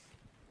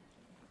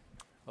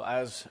Well,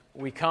 as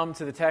we come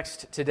to the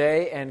text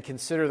today and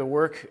consider the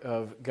work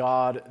of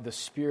God the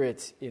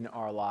Spirit in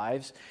our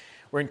lives,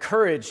 we're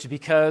encouraged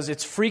because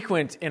it's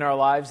frequent in our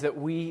lives that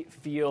we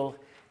feel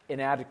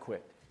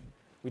inadequate.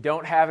 We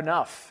don't have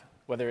enough,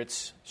 whether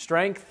it's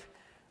strength,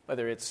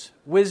 whether it's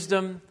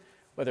wisdom,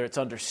 whether it's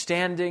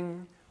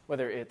understanding,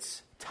 whether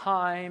it's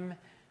time,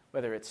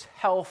 whether it's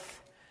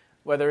health,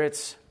 whether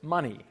it's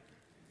money,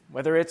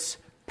 whether it's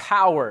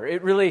power.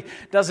 It really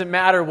doesn't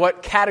matter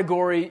what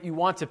category you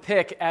want to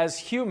pick. As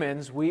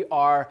humans, we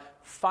are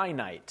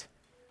finite.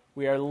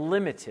 We are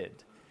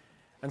limited.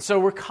 And so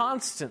we're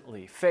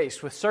constantly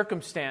faced with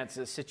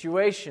circumstances,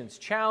 situations,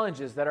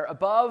 challenges that are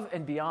above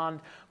and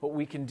beyond what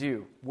we can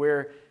do.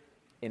 We're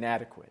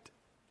inadequate.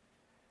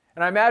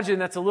 And I imagine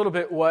that's a little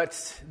bit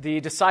what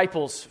the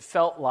disciples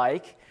felt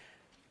like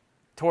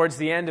towards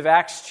the end of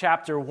Acts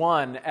chapter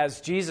 1, as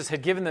Jesus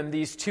had given them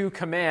these two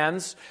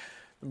commands.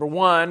 Number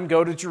 1,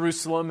 go to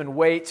Jerusalem and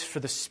wait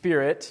for the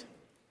Spirit.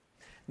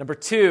 Number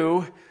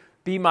 2,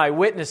 be my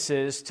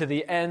witnesses to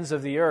the ends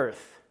of the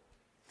earth.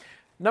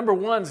 Number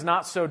 1's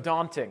not so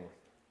daunting.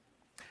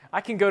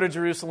 I can go to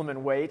Jerusalem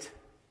and wait.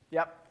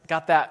 Yep,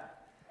 got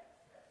that.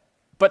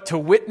 But to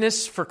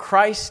witness for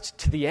Christ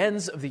to the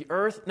ends of the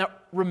earth. Now,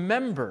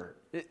 remember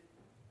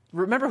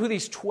who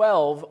these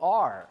 12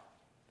 are.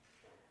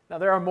 Now,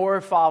 there are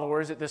more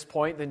followers at this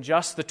point than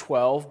just the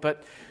 12,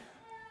 but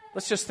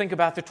let's just think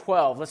about the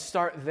 12. Let's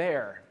start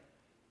there.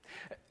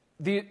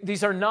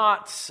 These are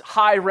not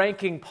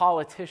high-ranking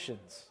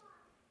politicians.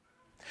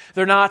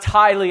 They're not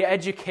highly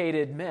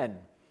educated men.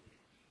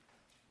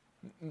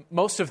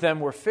 Most of them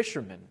were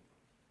fishermen.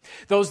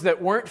 Those that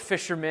weren't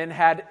fishermen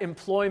had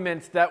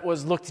employment that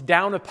was looked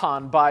down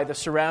upon by the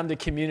surrounding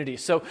community.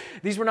 So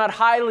these were not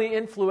highly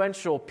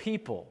influential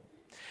people.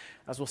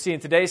 As we'll see in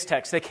today's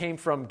text, they came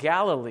from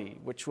Galilee,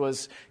 which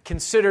was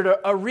considered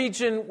a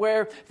region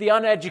where the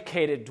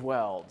uneducated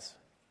dwelled. It's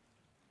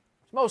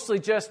mostly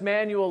just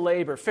manual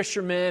labor,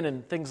 fishermen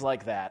and things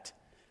like that.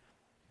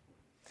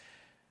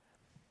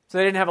 So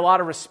they didn't have a lot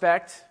of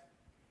respect.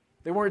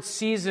 They weren't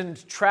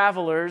seasoned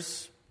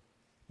travelers.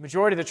 The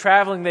majority of the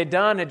traveling they'd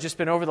done had just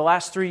been over the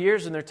last 3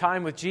 years in their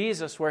time with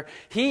Jesus, where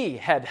He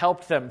had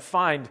helped them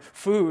find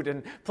food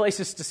and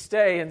places to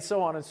stay and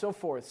so on and so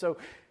forth. So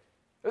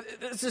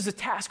this is a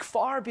task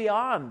far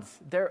beyond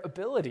their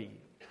ability.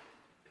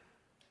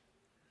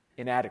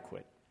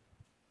 Inadequate.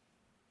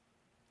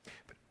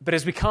 But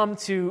as we come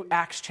to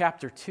Acts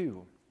chapter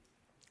 2,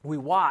 we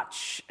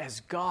watch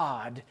as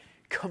God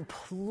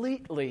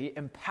completely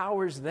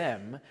empowers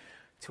them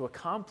to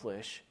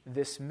accomplish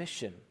this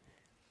mission.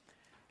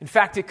 In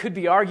fact, it could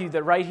be argued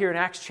that right here in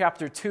Acts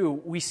chapter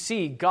 2, we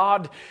see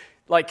God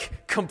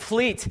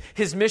complete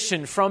His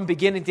mission from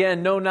beginning to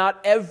end. No, not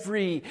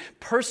every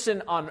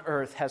person on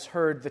earth has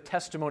heard the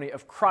testimony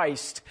of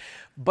Christ,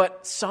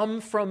 but some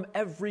from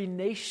every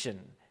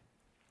nation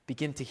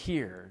begin to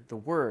hear the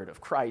word of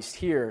Christ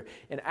here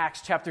in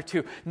Acts chapter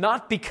 2.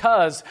 Not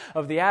because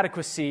of the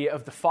adequacy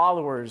of the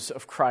followers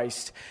of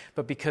Christ,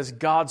 but because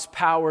God's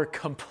power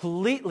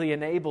completely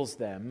enables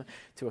them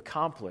to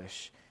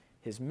accomplish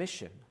His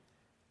mission.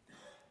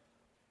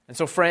 And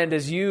so, friend,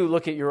 as you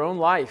look at your own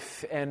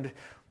life and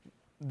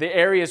the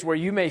areas where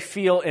you may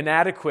feel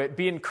inadequate,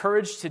 be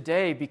encouraged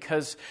today,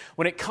 because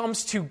when it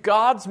comes to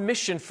God's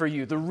mission for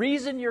you, the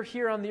reason you're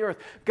here on the earth,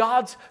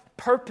 God's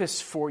purpose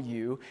for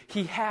you,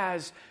 He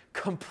has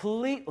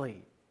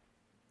completely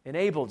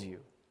enabled you,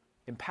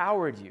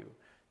 empowered you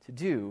to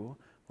do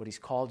what He's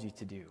called you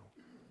to do.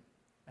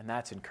 And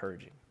that's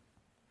encouraging.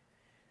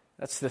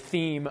 That's the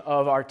theme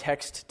of our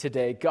text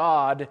today.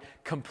 God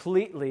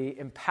completely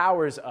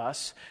empowers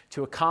us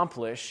to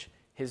accomplish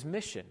His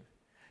mission.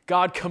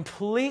 God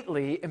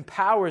completely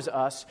empowers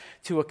us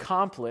to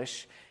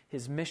accomplish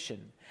His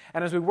mission.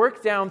 And as we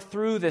work down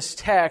through this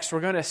text,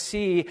 we're going to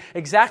see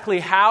exactly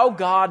how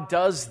God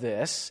does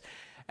this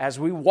as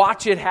we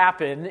watch it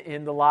happen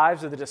in the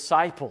lives of the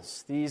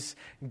disciples, these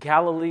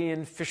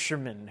Galilean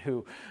fishermen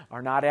who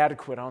are not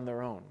adequate on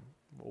their own.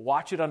 We'll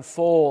watch it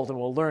unfold, and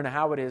we'll learn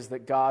how it is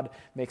that God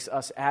makes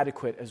us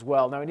adequate as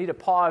well. Now, I need to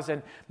pause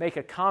and make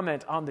a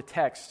comment on the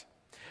text.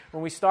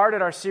 When we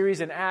started our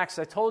series in Acts,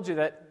 I told you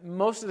that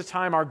most of the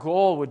time our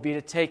goal would be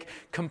to take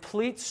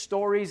complete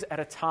stories at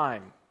a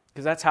time,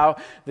 because that's how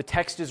the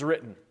text is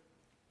written.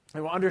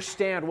 And we'll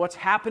understand what's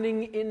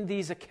happening in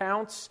these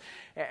accounts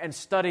and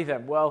study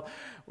them. Well,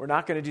 we're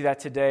not going to do that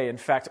today. In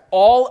fact,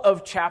 all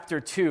of chapter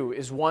 2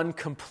 is one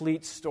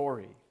complete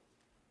story.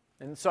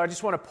 And so I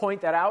just want to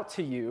point that out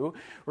to you.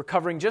 We're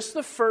covering just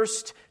the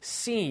first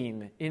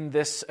scene in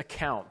this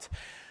account.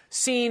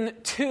 Scene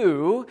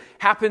 2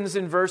 happens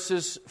in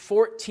verses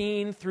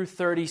 14 through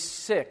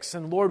 36,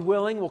 and Lord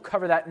willing, we'll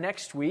cover that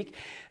next week.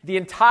 The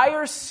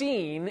entire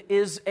scene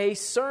is a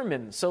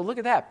sermon, so look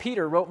at that.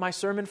 Peter wrote my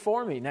sermon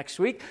for me. Next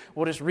week,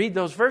 we'll just read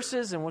those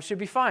verses and we should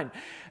be fine.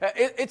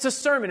 It's a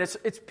sermon.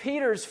 It's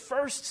Peter's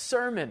first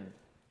sermon,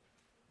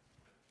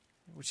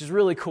 which is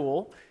really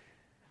cool.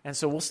 And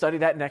so we'll study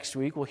that next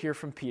week. We'll hear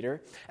from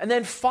Peter. And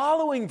then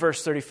following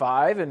verse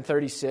 35 and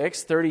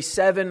 36,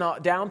 37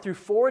 down through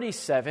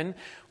 47,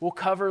 we'll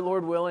cover,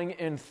 Lord willing,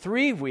 in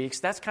 3 weeks.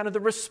 That's kind of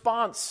the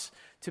response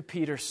to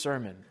Peter's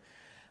sermon.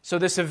 So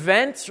this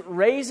event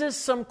raises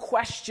some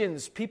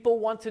questions. People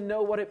want to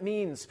know what it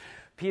means.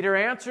 Peter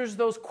answers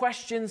those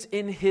questions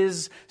in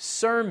his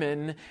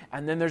sermon,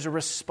 and then there's a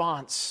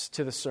response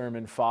to the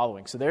sermon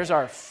following. So there's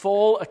our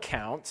full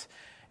account.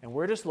 And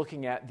we're just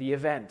looking at the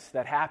event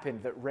that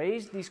happened that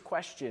raised these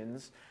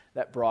questions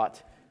that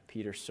brought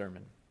Peter's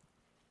sermon.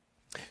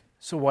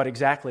 So what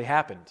exactly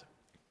happened?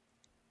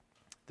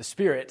 The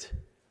Spirit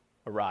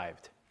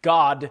arrived.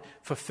 God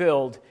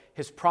fulfilled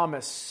His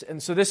promise.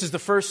 And so this is the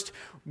first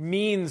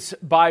means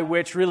by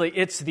which, really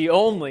it's the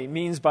only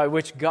means by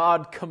which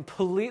God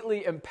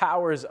completely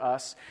empowers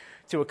us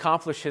to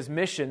accomplish His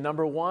mission.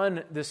 Number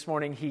one, this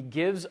morning, He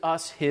gives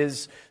us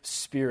His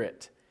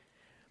Spirit.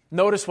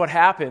 Notice what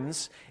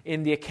happens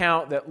in the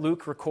account that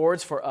Luke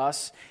records for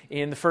us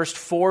in the first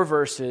 4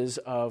 verses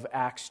of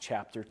Acts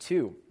chapter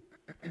 2.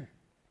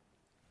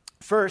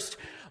 First,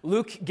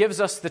 Luke gives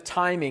us the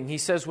timing. He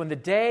says, when the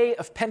day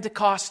of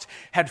Pentecost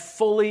had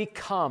fully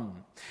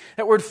come.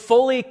 That word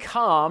fully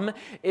come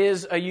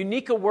is a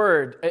unique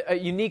word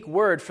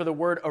for the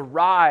word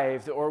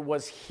arrived or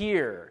was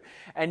here.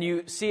 And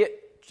you see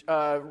it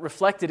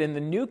reflected in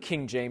the New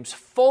King James,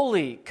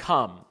 fully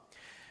come.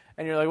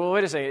 And you're like, well,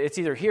 wait a second, it's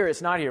either here,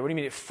 it's not here. What do you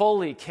mean it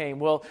fully came?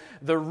 Well,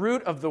 the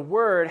root of the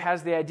word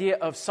has the idea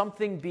of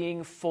something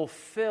being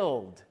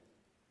fulfilled.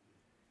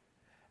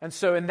 And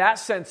so in that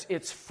sense,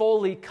 it's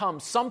fully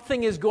come.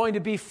 Something is going to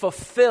be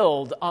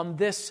fulfilled on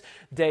this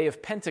day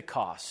of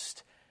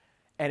Pentecost.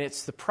 And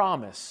it's the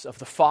promise of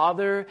the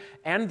Father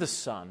and the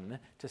Son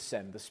to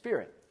send the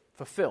Spirit.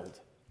 Fulfilled.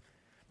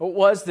 What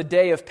was the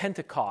day of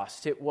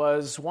Pentecost? It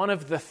was one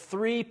of the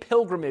 3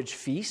 pilgrimage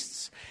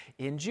feasts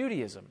in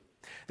Judaism.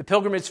 The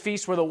pilgrimage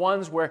feasts were the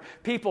ones where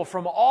people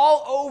from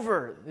all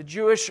over the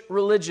Jewish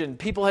religion,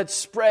 people had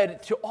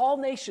spread to all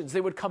nations.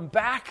 They would come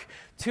back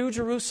to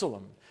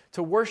Jerusalem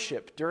to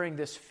worship during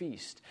this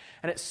feast.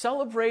 And it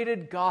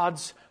celebrated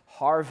God's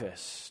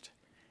harvest.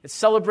 It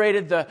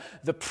celebrated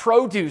the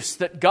produce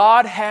that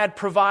God had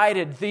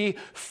provided, the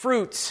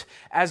fruit,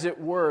 as it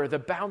were, the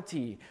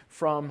bounty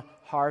from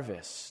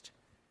harvest.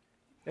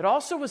 It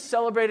also was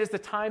celebrated as the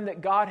time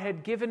that God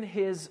had given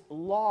His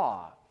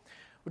law.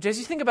 Which, as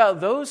you think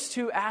about those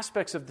 2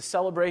 aspects of the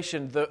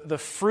celebration, the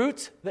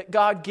fruit that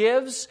God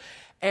gives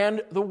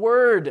and the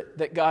word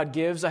that God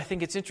gives, I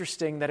think it's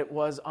interesting that it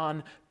was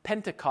on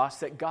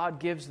Pentecost that God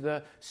gives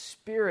the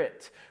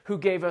Spirit, who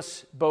gave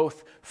us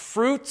both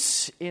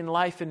fruits in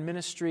life and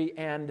ministry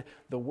and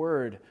the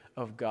word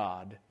of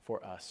God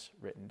for us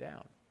written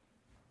down.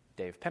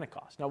 Day of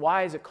Pentecost. Now,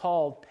 why is it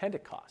called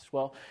Pentecost?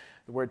 Well,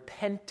 the word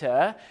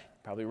penta, you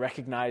probably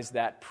recognize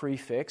that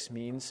prefix,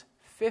 means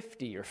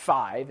 50 or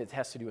 5. It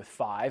has to do with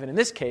 5. And in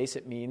this case,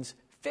 it means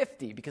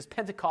 50 because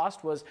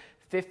Pentecost was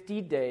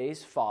 50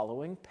 days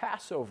following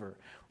Passover.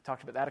 We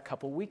talked about that a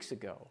couple weeks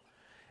ago.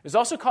 It was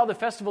also called the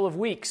Festival of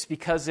Weeks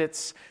because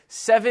it's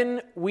a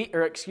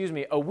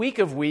week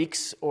of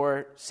weeks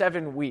or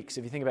 7 weeks.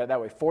 If you think about it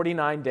that way,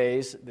 49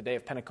 days. The day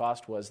of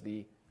Pentecost was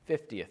the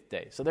 50th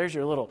day. So there's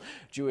your little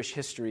Jewish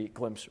history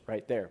glimpse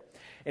right there.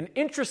 An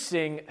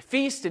interesting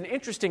feast, an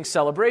interesting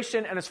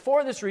celebration, and it's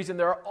for this reason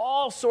there are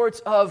all sorts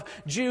of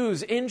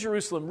Jews in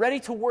Jerusalem ready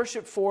to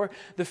worship for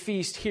the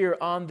feast here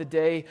on the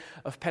day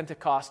of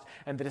Pentecost.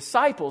 And the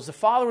disciples, the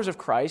followers of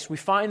Christ, we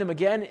find them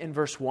again in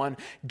verse 1,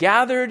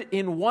 gathered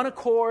in one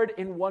accord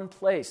in one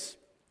place.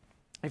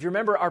 If you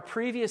remember our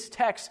previous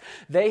text,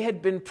 they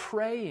had been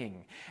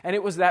praying, and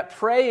it was that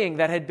praying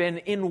that had been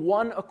in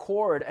one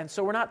accord. And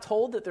so we're not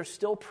told that they're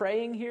still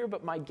praying here,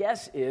 but my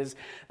guess is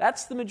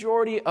that's the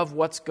majority of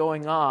what's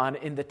going on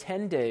in the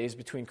 10 days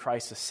between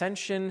Christ's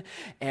ascension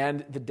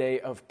and the day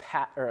of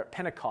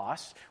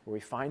Pentecost, where we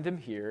find them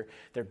here.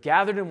 They're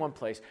gathered in one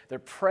place. They're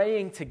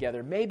praying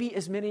together, maybe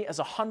as many as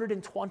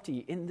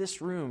 120 in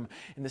this room,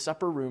 in this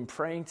upper room,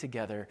 praying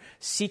together,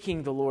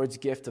 seeking the Lord's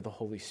gift of the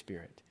Holy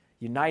Spirit.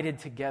 United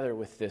together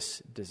with this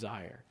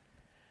desire.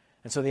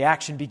 And so the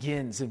action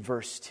begins in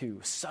verse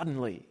 2.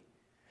 Suddenly,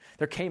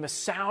 there came a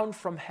sound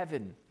from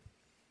heaven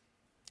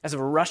as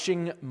of a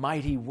rushing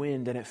mighty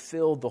wind, and it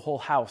filled the whole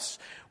house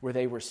where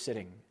they were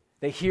sitting.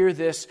 They hear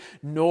this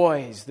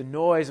noise, the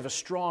noise of a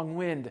strong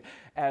wind,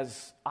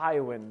 as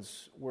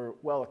Iowans were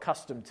well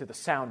accustomed to the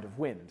sound of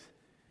wind,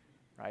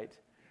 right?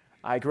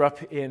 I grew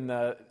up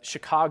in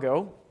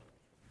Chicago.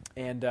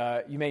 And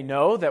you may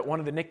know that one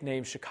of the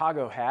nicknames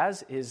Chicago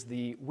has is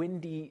the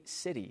Windy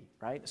City,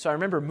 right? So I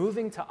remember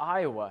moving to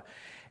Iowa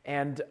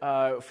and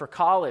for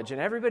college,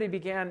 and everybody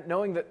began,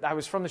 knowing that I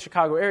was from the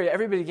Chicago area,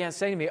 everybody began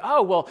saying to me,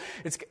 oh, well,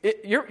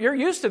 you're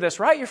used to this,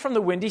 right? You're from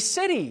the Windy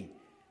City.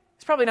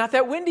 It's probably not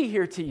that windy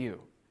here to you.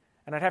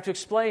 And I'd have to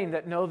explain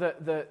that, no,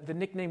 the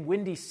nickname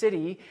Windy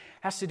City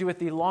has to do with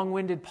the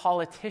long-winded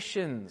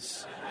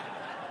politicians.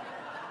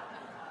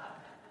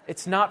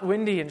 It's not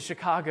windy in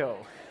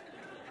Chicago.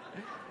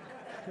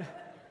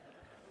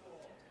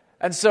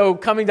 And so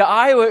coming to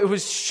Iowa, it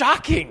was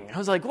shocking. I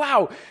was like,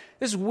 wow,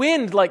 this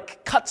wind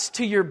like cuts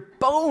to your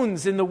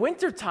bones in the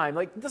wintertime.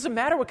 Like, it doesn't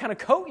matter what kind of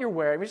coat you're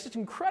wearing. It's just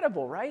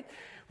incredible, right?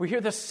 We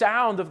hear the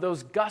sound of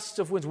those gusts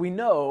of winds. We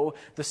know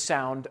the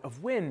sound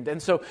of wind. And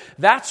so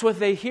that's what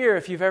they hear.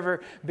 If you've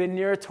ever been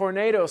near a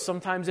tornado,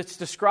 sometimes it's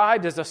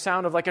described as a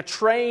sound of like a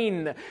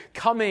train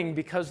coming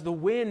because the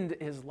wind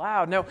is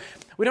loud. Now,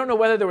 we don't know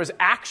whether there was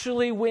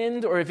actually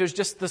wind or if it was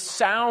just the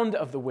sound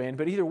of the wind,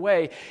 but either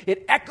way,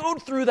 it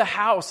echoed through the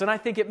house. And I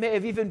think it may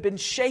have even been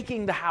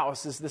shaking the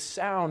house as the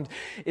sound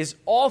is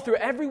all through.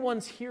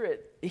 Everyone's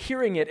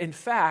hearing it. In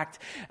fact,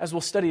 as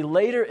we'll study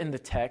later in the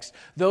text,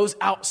 those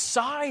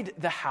outside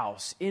the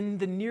house in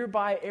the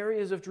nearby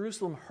areas of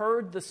Jerusalem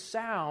heard the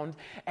sound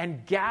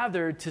and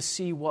gathered to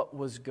see what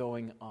was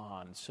going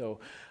on. So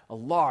a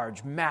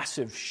large,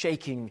 massive,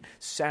 shaking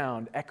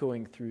sound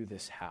echoing through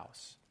this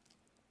house.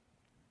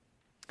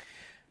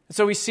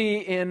 So we see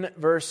in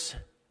verse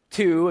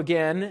 2,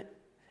 again,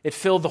 it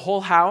filled the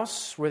whole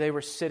house where they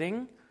were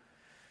sitting.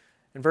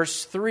 In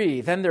verse 3,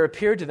 then there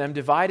appeared to them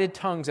divided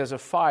tongues as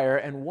of fire,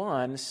 and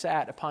one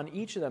sat upon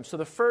each of them. So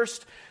the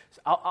first,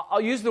 I'll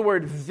use the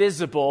word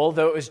visible,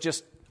 though it was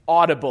just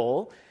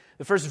audible.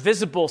 The first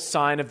visible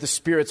sign of the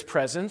Spirit's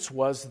presence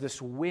was this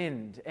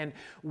wind. And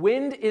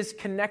wind is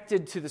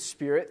connected to the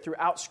Spirit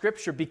throughout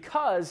Scripture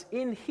because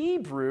in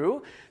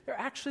Hebrew, they're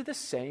actually the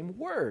same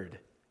word.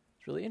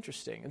 It's really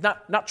interesting. It's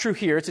not true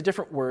here. It's a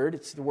different word.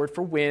 It's the word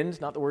for wind,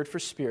 not the word for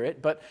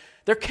spirit, but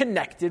they're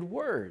connected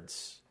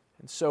words.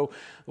 And so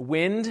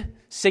wind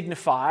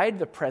signified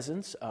the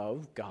presence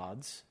of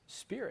God's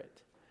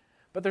Spirit.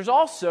 But there's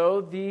also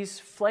these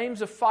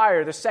flames of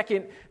fire, the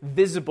second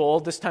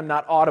visible, this time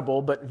not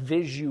audible, but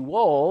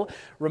visual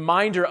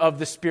reminder of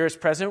the Spirit's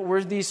presence,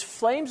 were these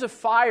flames of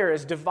fire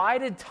as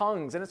divided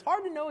tongues. And it's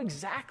hard to know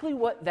exactly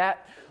what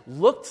that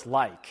looked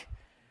like.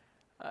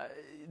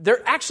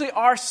 There actually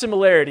are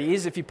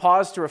similarities, if you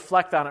pause to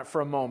reflect on it for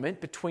a moment,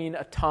 between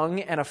a tongue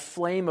and a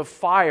flame of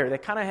fire. They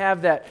kind of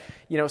have that,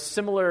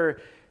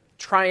 similar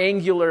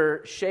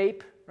triangular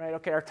shape, right?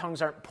 Okay, our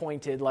tongues aren't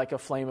pointed like a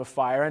flame of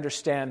fire. I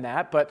understand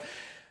that, but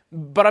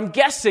I'm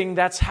guessing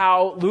that's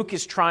how Luke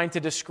is trying to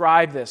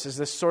describe this, is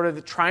this sort of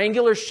the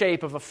triangular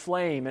shape of a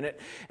flame, and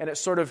it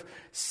sort of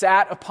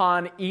sat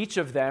upon each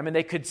of them, and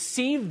they could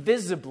see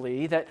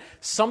visibly that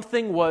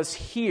something was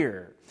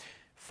here.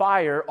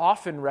 Fire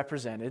often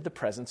represented the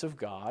presence of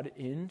God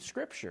in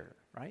Scripture,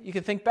 right? You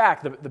can think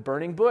back, the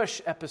burning bush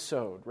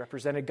episode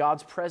represented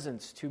God's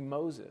presence to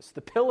Moses.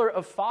 The pillar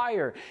of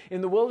fire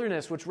in the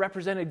wilderness, which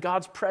represented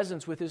God's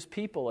presence with his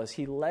people as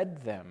he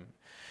led them.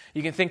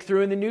 You can think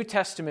through in the New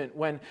Testament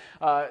when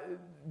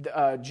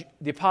John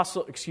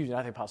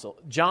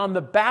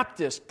the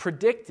Baptist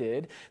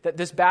predicted that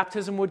this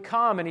baptism would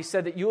come, and he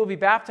said that you will be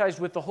baptized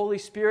with the Holy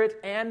Spirit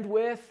and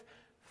with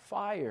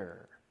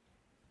fire.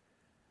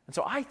 And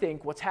so I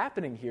think what's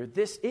happening here,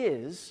 this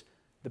is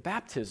the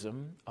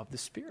baptism of the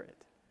Spirit.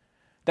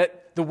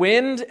 That the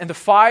wind and the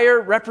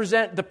fire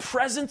represent the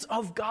presence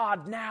of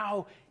God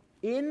now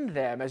in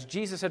them. As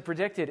Jesus had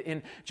predicted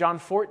in John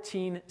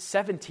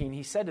 14:17,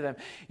 he said to them,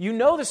 you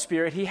know the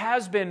Spirit, he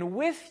has been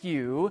with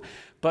you,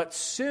 but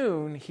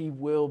soon he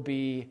will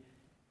be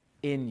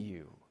in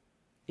you,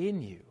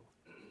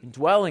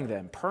 indwelling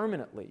them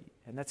permanently.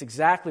 And that's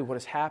exactly what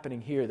is happening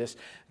here, this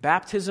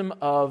baptism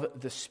of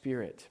the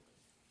Spirit.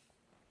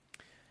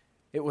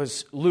 It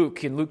was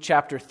Luke, in Luke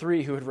chapter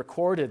 3, who had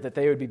recorded that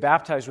they would be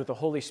baptized with the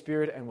Holy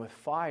Spirit and with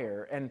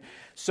fire. And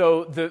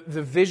so the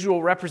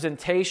visual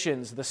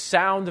representations, the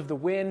sound of the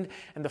wind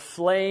and the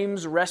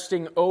flames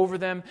resting over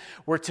them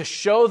were to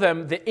show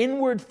them the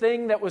inward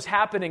thing that was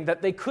happening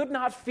that they could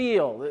not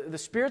feel. The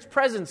Spirit's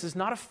presence is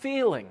not a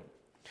feeling.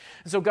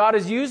 And so God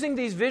is using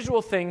these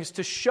visual things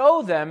to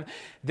show them,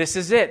 this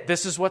is it,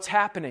 this is what's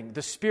happening.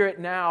 The Spirit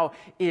now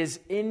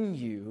is in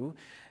you.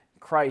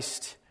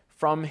 Christ,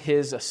 from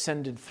his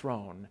ascended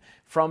throne,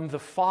 from the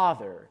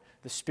Father,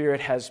 the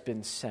Spirit has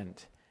been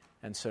sent.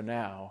 And so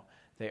now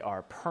they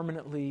are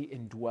permanently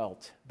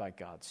indwelt by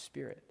God's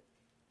Spirit.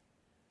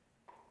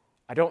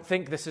 I don't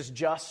think this is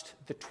just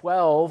the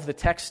 12. The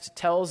text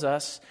tells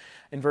us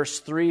in verse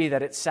 3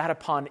 that it sat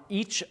upon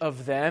each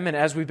of them. And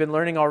as we've been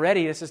learning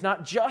already, this is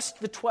not just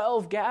the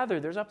 12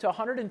 gathered. There's up to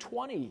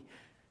 120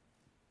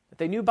 that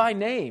they knew by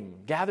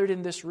name gathered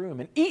in this room.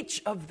 And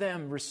each of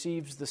them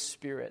receives the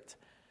Spirit.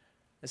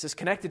 This is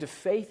connected to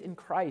faith in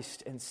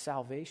Christ and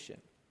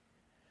salvation.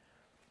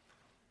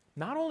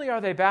 Not only are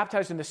they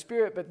baptized in the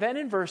Spirit, but then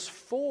in verse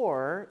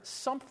 4,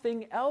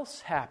 something else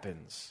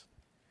happens.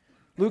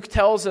 Luke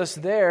tells us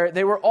there,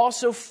 they were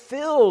also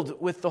filled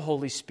with the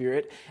Holy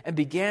Spirit and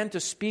began to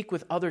speak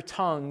with other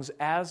tongues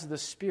as the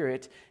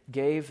Spirit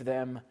gave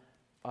them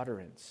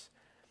utterance.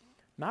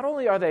 Not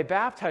only are they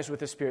baptized with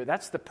the Spirit,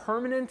 that's the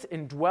permanent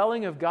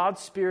indwelling of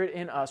God's Spirit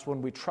in us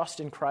when we trust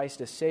in Christ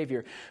as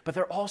Savior, but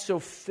they're also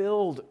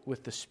filled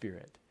with the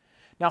Spirit.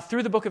 Now,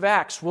 through the book of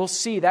Acts, we'll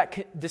see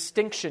that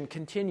distinction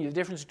continue, the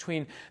difference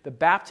between the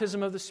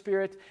baptism of the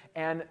Spirit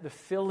and the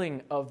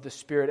filling of the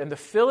Spirit. And the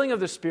filling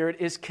of the Spirit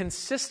is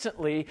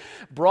consistently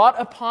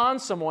brought upon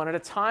someone at a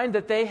time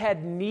that they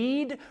had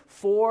need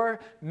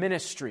for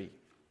ministry.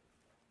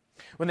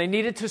 When they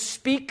needed to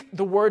speak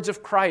the words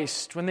of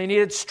Christ, when they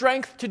needed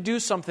strength to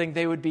do something,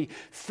 they would be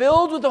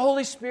filled with the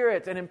Holy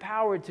Spirit and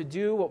empowered to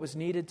do what was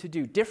needed to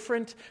do,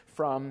 different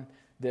from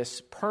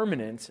this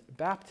permanent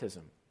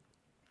baptism.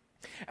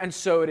 And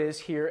so it is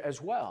here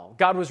as well.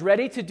 God was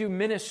ready to do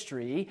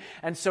ministry,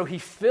 and so He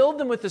filled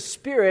them with the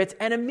Spirit,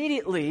 and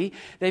immediately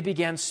they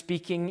began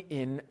speaking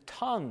in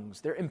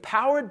tongues. They're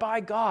empowered by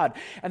God,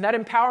 and that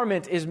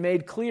empowerment is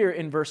made clear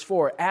in verse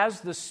 4,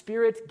 as the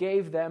Spirit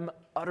gave them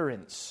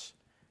utterance.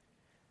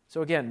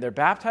 So again, they're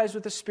baptized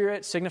with the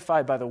Spirit,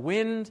 signified by the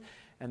wind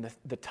and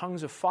the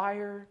tongues of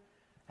fire,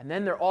 and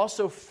then they're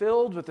also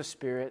filled with the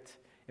Spirit,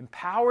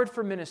 empowered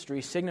for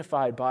ministry,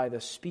 signified by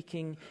the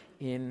speaking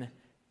in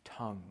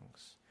tongues.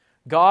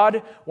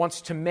 God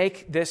wants to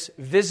make this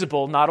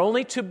visible not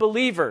only to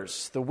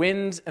believers, the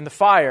wind and the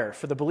fire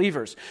for the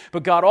believers,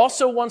 but God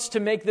also wants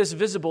to make this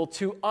visible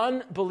to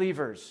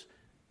unbelievers,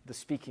 the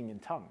speaking in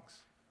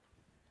tongues.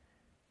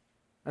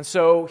 And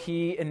so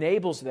He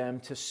enables them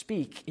to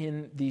speak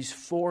in these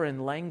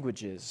foreign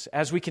languages.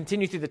 As we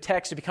continue through the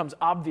text, it becomes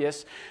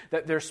obvious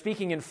that they're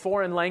speaking in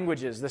foreign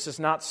languages. This is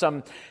not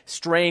some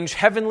strange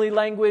heavenly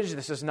language.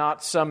 This is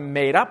not some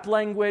made-up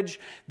language.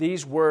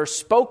 These were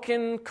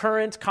spoken,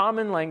 current,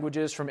 common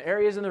languages from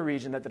areas in the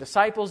region that the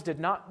disciples did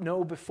not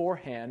know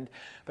beforehand,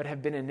 but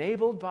have been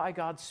enabled by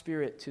God's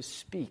Spirit to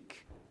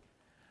speak,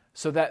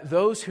 so that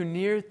those who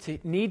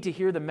need to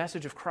hear the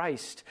message of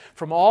Christ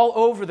from all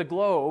over the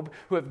globe,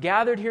 who have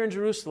gathered here in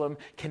Jerusalem,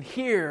 can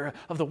hear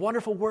of the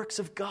wonderful works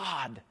of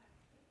God.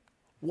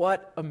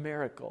 What a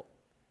miracle.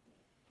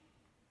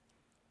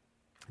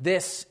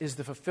 This is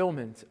the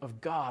fulfillment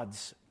of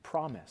God's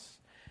promise.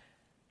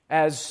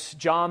 As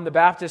John the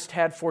Baptist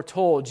had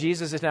foretold,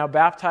 Jesus has now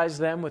baptized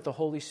them with the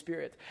Holy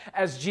Spirit.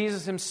 As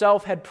Jesus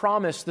Himself had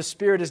promised, the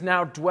Spirit is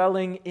now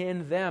dwelling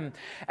in them.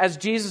 As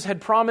Jesus had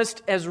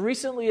promised as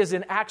recently as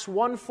in Acts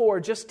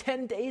 1:4, just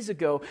 10 days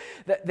ago,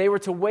 that they were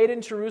to wait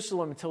in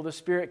Jerusalem until the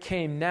Spirit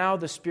came. Now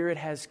the Spirit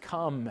has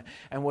come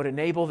and would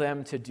enable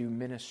them to do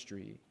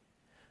ministry.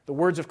 The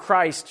words of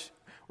Christ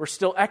were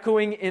still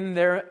echoing in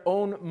their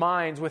own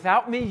minds.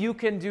 Without me, you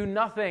can do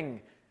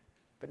nothing.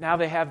 But now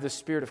they have the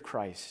Spirit of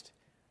Christ.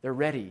 They're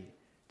ready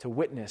to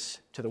witness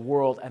to the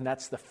world, and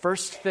that's the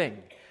first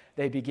thing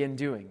they begin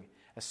doing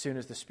as soon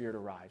as the Spirit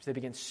arrives. They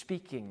begin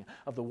speaking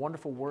of the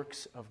wonderful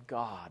works of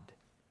God.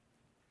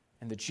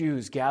 And the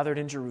Jews gathered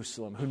in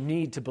Jerusalem who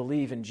need to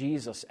believe in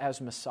Jesus as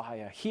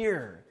Messiah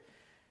hear,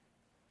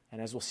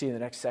 and as we'll see in the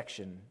next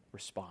section,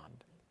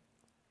 respond.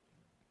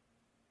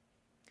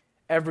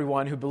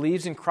 Everyone who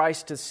believes in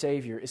Christ as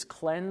Savior is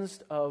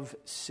cleansed of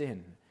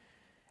sin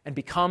and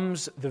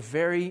becomes the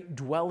very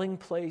dwelling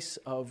place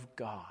of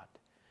God.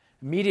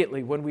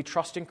 Immediately, when we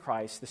trust in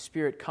Christ, the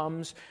Spirit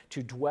comes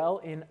to dwell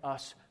in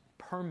us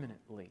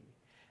permanently.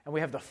 And we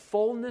have the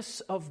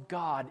fullness of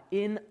God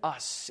in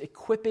us,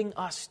 equipping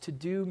us to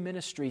do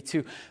ministry,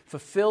 to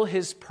fulfill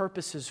His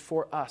purposes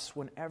for us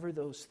whenever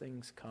those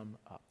things come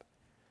up.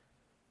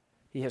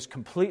 He has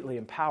completely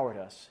empowered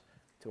us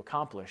to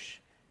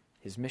accomplish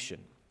His mission.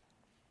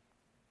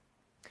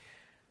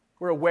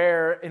 We're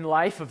aware in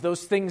life of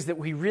those things that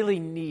we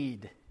really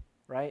need,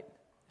 right?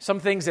 Some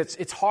things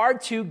it's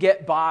hard to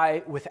get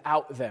by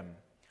without them.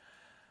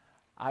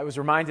 I was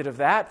reminded of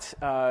that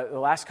the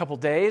last couple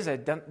days.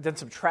 I'd done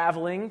some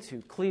traveling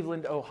to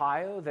Cleveland,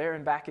 Ohio, there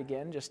and back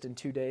again just in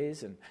 2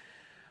 days. And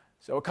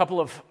so a couple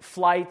of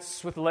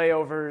flights with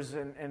layovers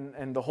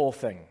and the whole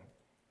thing.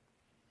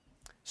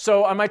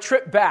 So on my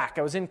trip back,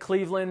 I was in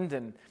Cleveland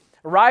and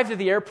arrived at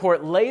the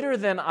airport later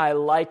than I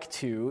like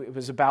to. It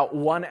was about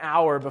 1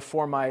 hour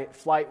before my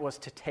flight was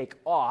to take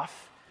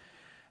off.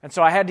 And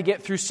so I had to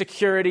get through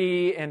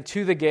security and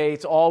to the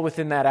gates all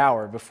within that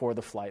hour before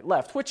the flight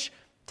left, which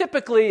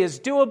typically is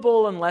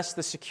doable unless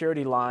the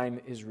security line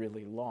is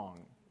really long.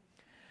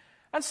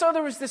 And so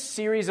there was this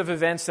series of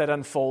events that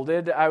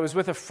unfolded. I was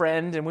with a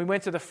friend, and we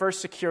went to the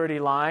first security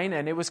line,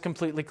 and it was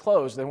completely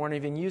closed. They weren't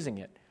even using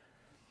it.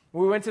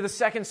 We went to the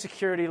second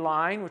security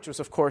line, which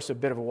was, of course, a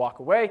bit of a walk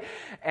away.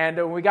 And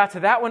when we got to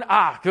that one,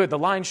 good, the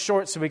line's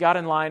short, so we got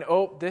in line.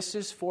 Oh, this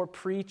is for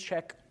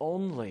pre-check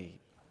only.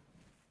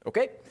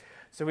 Okay.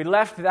 So we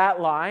left that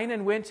line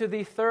and went to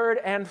the third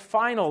and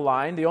final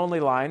line, the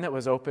only line that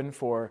was open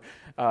for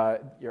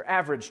your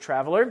average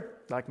traveler,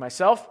 like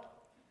myself.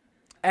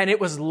 And it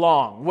was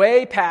long,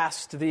 way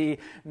past the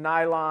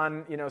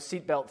nylon,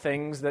 seatbelt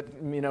things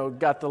that,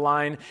 got the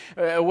line.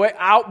 Way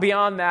out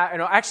beyond that,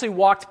 I actually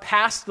walked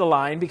past the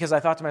line because I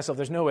thought to myself,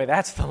 there's no way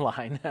that's the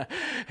line.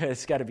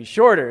 It's got to be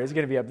shorter. It's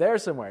going to be up there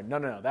somewhere.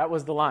 No, that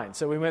was the line.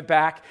 So we went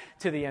back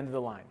to the end of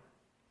the line.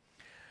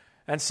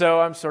 And so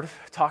I'm sort of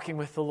talking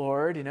with the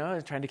Lord,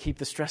 trying to keep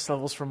the stress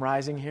levels from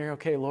rising here.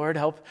 Okay, Lord,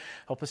 help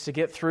us to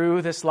get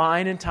through this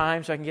line in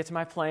time so I can get to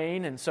my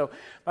plane. And so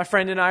my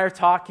friend and I are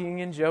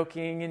talking and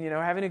joking and,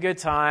 having a good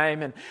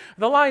time. And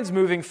the line's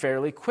moving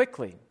fairly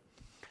quickly.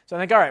 So I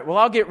think, all right, well,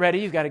 I'll get ready.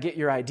 You've got to get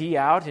your ID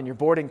out and your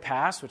boarding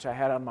pass, which I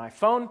had on my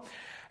phone.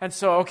 And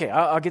so, okay,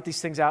 I'll get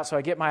these things out. So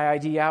I get my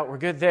ID out. We're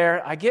good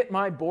there. I get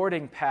my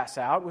boarding pass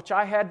out, which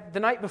I had the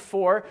night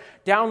before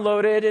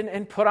downloaded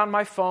and put on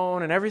my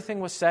phone, and everything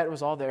was set. It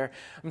was all there.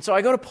 And so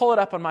I go to pull it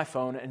up on my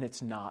phone, and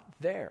it's not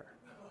there.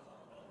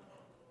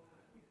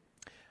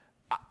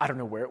 I don't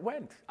know where it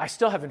went. I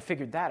still haven't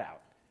figured that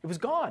out. It was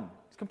gone.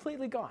 It's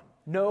completely gone.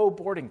 No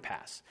boarding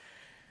pass.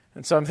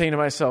 And so I'm thinking to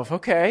myself,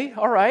 okay,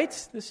 all right,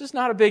 this is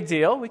not a big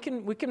deal. We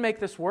can make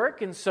this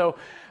work. And so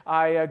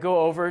I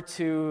go over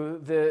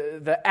to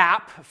the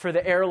app for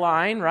the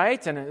airline,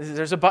 right? And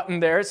there's a button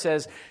there. It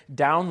says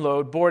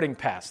download boarding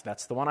pass.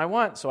 That's the one I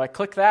want. So I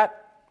click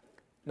that.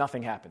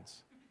 Nothing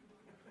happens.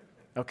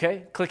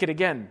 Okay, click it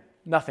again.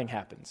 Nothing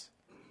happens.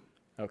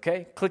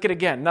 Okay, click it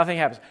again. Nothing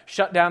happens.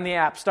 Shut down the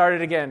app. Start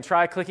it again.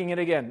 Try clicking it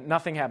again.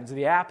 Nothing happens.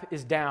 The app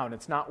is down.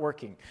 It's not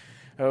working.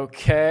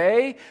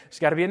 Okay, there's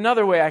got to be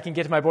another way I can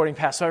get to my boarding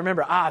pass. So I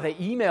remember, they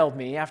emailed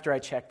me after I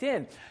checked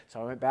in. So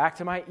I went back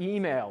to my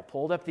email,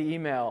 pulled up the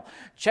email.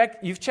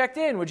 You've checked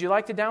in. Would you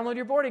like to download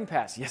your boarding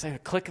pass? Yes, I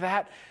click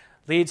that.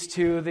 Leads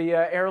to the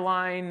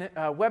airline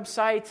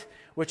website,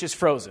 which is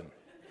frozen.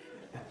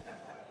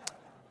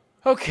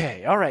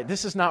 Okay, all right,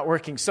 this is not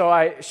working. So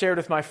I shared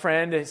with my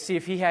friend to see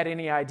if he had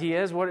any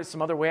ideas. What are some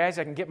other ways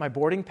I can get my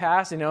boarding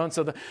pass? And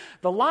so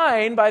the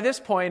line by this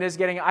point is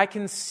I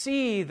can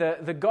see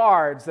the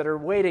guards that are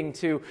waiting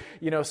to,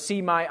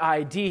 see my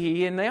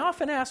ID. And they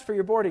often ask for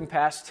your boarding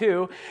pass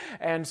too.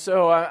 And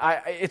so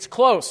it's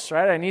close,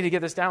 right? I need to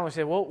get this down. We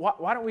say, well,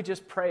 why don't we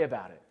just pray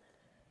about it?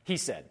 He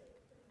said.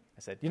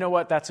 I said, you know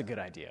what? That's a good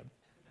idea.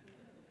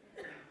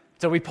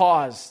 So we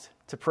paused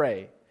to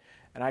pray.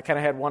 And I kind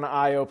of had one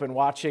eye open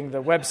watching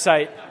the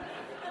website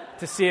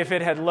to see if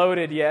it had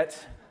loaded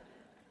yet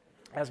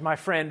as my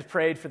friend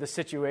prayed for the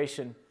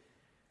situation.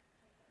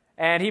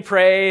 And he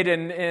prayed,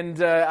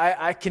 and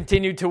I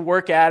continued to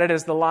work at it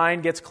as the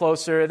line gets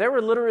closer. There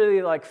were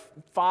literally like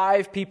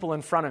 5 people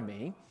in front of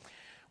me.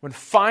 When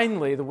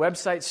finally the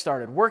website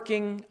started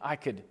working, I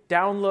could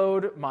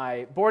download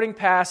my boarding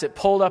pass. It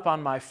pulled up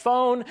on my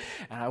phone,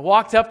 and I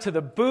walked up to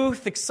the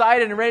booth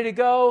excited and ready to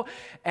go,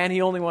 and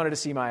he only wanted to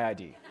see my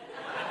ID.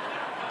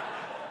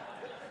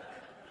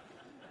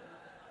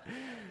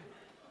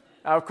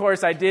 Of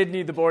course, I did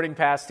need the boarding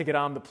pass to get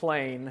on the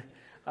plane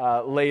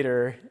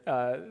later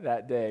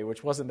that day,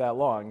 which wasn't that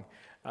long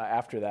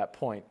after that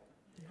point.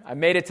 I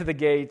made it to the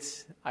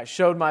gates. I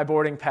showed my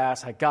boarding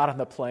pass. I got on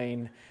the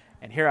plane,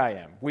 and here I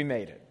am. We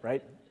made it,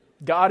 right?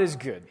 God is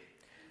good.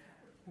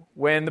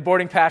 When the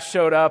boarding pass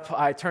showed up,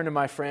 I turned to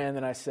my friend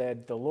and I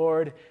said, "The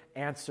Lord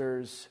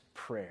answers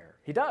prayer."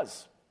 He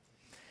does.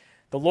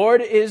 The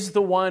Lord is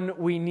the one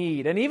we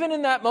need. And even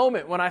in that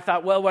moment when I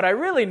thought, well, what I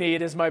really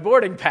need is my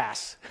boarding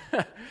pass.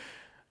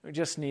 We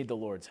just need the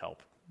Lord's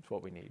help. That's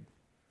what we need.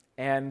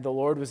 And the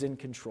Lord was in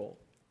control.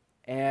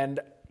 And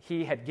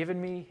He had given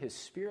me His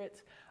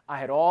Spirit. I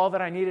had all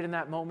that I needed in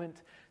that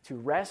moment to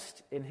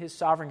rest in His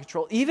sovereign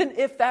control, even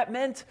if that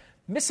meant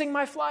missing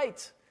my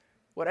flight,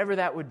 whatever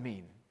that would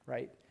mean,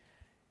 right?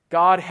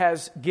 God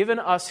has given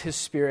us His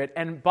Spirit,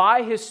 and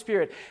by His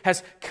Spirit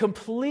has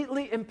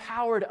completely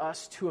empowered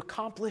us to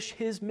accomplish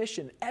His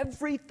mission,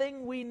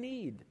 everything we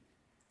need.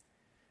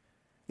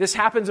 This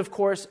happens, of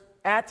course,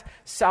 at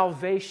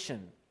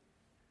salvation.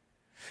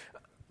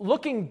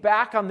 Looking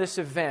back on this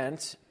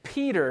event,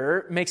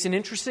 Peter makes an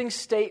interesting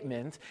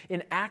statement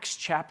in Acts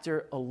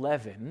chapter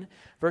 11,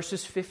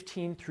 verses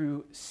 15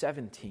 through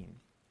 17.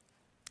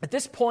 At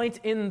this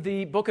point in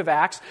the book of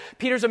Acts,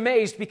 Peter's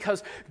amazed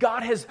because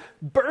God has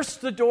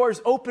burst the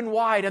doors open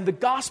wide and the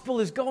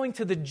gospel is going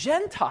to the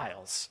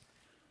Gentiles.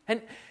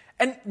 And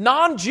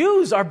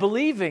non-Jews are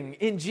believing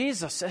in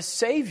Jesus as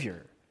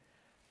Savior.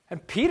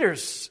 And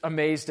Peter's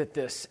amazed at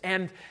this.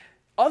 And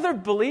other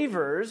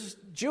believers,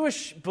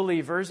 Jewish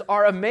believers,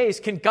 are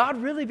amazed. Can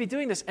God really be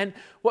doing this? And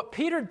what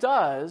Peter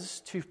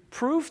does to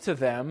prove to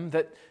them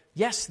that,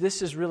 yes,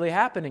 this is really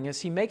happening,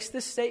 is he makes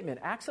this statement,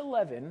 Acts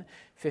 11,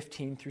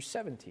 15 through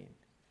 17.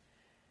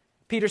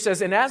 Peter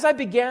says, "And as I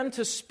began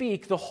to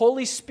speak, the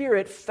Holy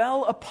Spirit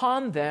fell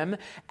upon them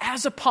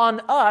as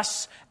upon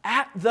us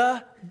at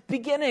the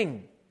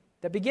beginning."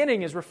 The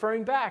beginning is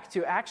referring back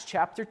to Acts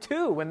chapter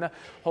 2, when the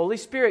Holy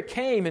Spirit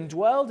came and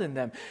dwelled in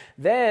them.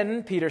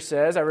 Then, Peter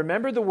says, "I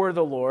remembered the word of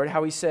the Lord,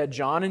 how He said,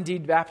 'John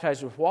indeed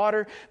baptized with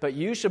water, but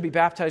you shall be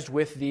baptized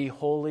with the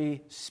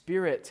Holy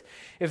Spirit.'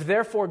 If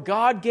therefore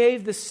God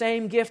gave the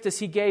same gift as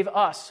He gave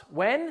us,"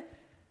 when?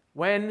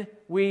 "When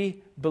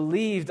we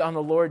believed on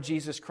the Lord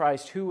Jesus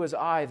Christ, who was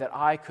I that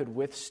I could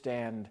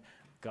withstand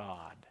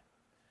God?"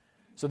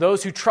 So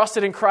those who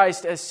trusted in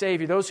Christ as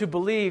Savior, those who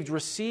believed,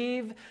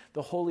 received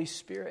the Holy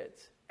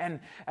Spirit. And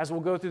as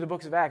we'll go through the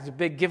books of Acts, a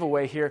big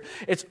giveaway here,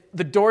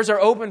 the doors are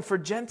open for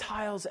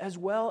Gentiles as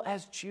well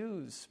as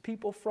Jews,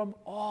 people from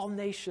all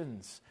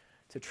nations,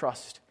 to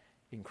trust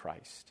in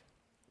Christ.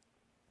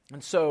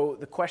 And so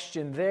the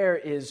question there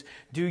is,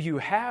 do you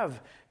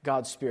have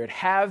God's Spirit?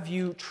 Have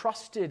you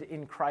trusted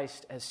in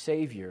Christ as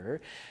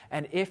Savior?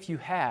 And if you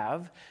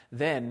have,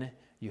 then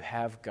you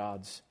have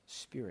God's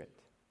Spirit.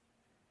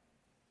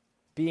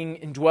 Being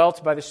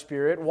indwelt by the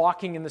Spirit,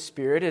 walking in the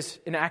Spirit, is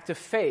an act of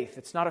faith.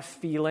 It's not a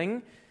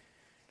feeling.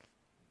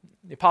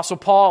 The Apostle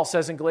Paul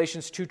says in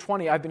Galatians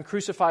 2:20, I've been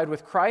crucified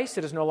with Christ.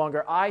 It is no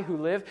longer I who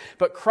live,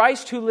 but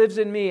Christ who lives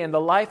in me. And the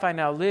life I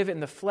now live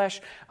in the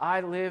flesh, I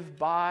live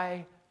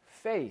by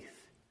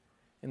faith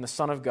in the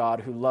Son of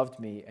God who loved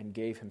me and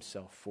gave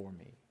himself for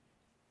me.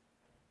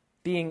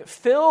 Being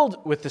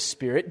filled with the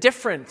Spirit,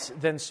 different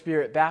than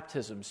Spirit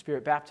baptism.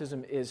 Spirit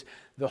baptism is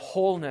the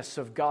wholeness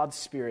of God's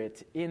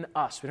Spirit in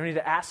us. We don't need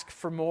to ask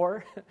for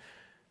more.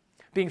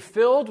 Being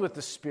filled with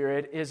the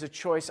Spirit is a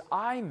choice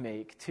I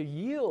make to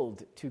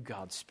yield to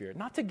God's Spirit,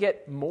 not to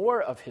get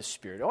more of His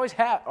Spirit.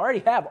 I already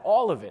have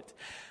all of it.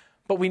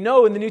 But we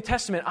know in the New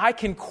Testament, I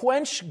can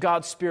quench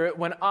God's Spirit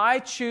when I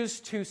choose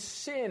to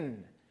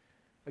sin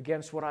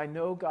against what I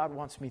know God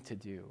wants me to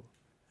do.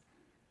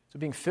 So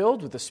being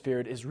filled with the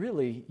Spirit is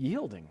really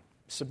yielding,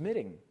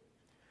 submitting,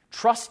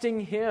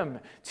 trusting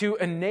Him to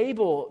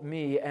enable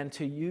me and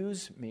to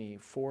use me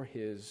for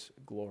His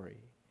glory.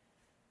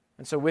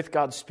 And so with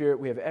God's Spirit,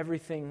 we have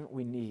everything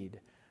we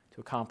need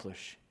to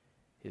accomplish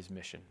His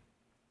mission.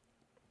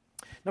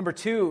 Number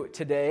 2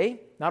 today,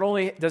 not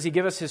only does He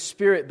give us His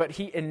Spirit, but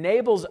He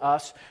enables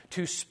us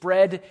to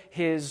spread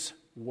His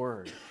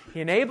Word. He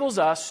enables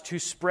us to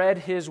spread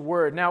His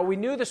Word. Now, we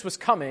knew this was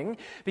coming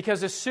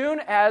because as soon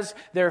as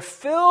they're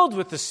filled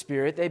with the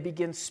Spirit, they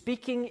begin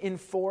speaking in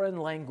foreign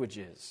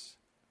languages.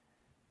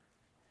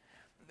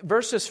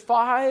 Verses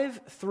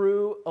 5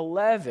 through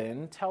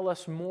 11 tell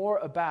us more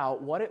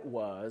about what it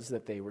was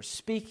that they were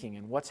speaking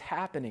and what's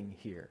happening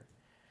here.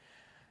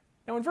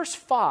 Now, in verse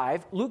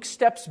 5, Luke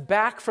steps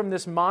back from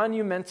this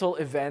monumental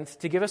event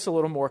to give us a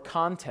little more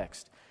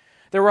context.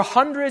 There were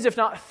hundreds, if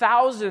not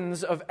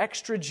thousands, of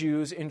extra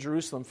Jews in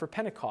Jerusalem for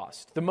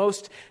Pentecost. The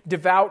most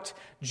devout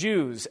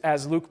Jews,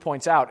 as Luke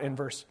points out in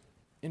verse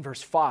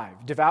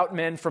 5. Devout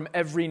men from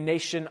every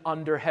nation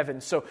under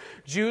heaven. So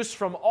Jews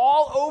from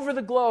all over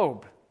the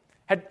globe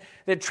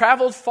they'd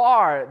traveled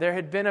far. There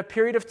had been a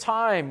period of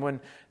time when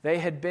they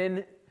had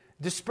been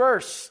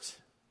dispersed,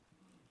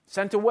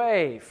 sent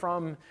away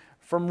from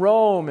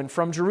Rome and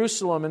from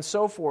Jerusalem and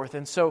so forth.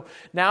 And so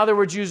now there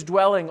were Jews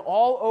dwelling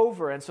all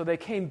over, and so they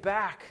came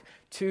back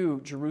to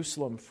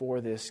Jerusalem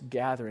for this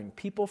gathering.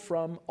 People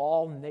from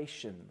all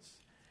nations.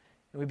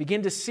 And we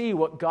begin to see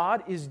what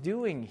God is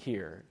doing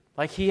here.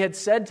 Like He had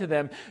said to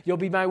them, you'll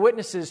be my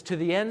witnesses to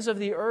the ends of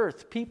the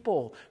earth,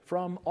 people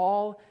from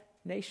all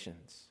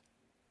nations.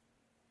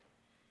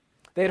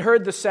 They had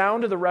heard the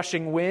sound of the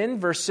rushing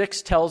wind, verse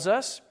 6 tells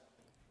us.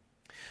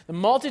 The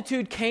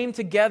multitude came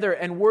together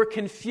and were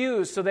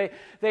confused. So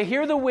they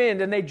hear the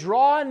wind and they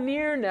draw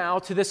near now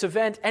to this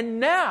event. And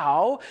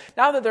now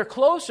that they're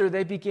closer,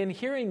 they begin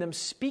hearing them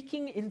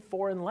speaking in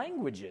foreign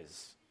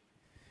languages.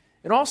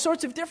 In all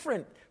sorts of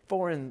different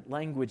foreign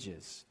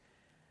languages.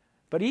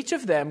 But each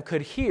of them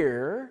could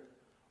hear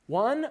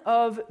one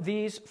of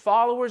these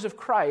followers of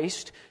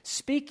Christ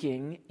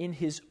speaking in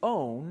his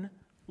own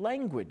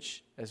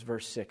language, as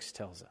verse 6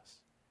 tells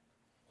us.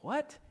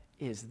 What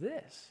is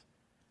this?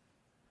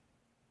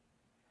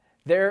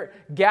 They're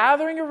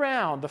gathering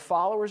around the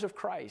followers of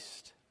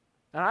Christ.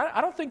 And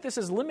I don't think this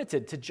is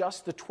limited to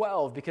just the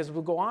 12, because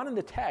we'll go on in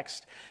the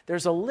text.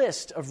 There's a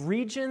list of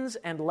regions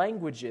and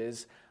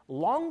languages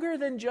longer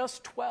than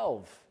just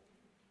 12.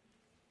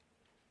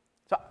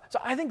 So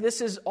I think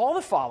this is all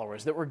the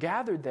followers that were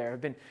gathered there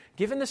have been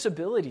given this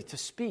ability to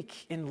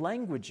speak in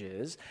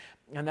languages,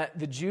 and that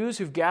the Jews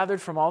who've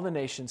gathered from all the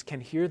nations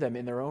can hear them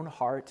in their own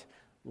heart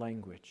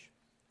language.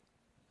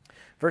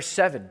 Verse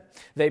 7,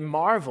 they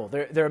marvel.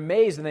 They're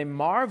amazed and they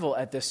marvel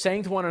at this,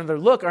 saying to one another,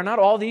 look, are not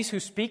all these who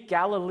speak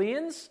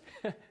Galileans?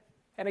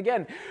 And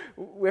again,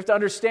 we have to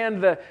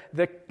understand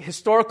the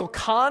historical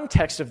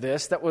context of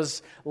this that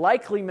was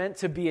likely meant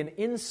to be an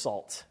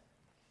insult.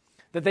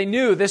 That they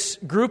knew this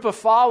group of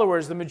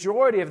followers, the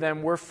majority of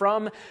them were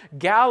from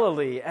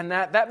Galilee, and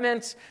that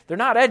meant they're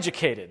not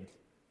educated.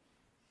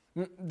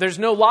 There's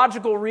no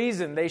logical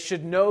reason they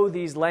should know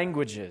these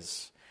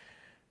languages.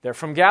 They're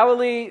from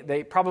Galilee.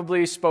 They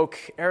probably spoke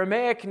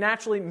Aramaic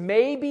naturally,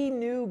 maybe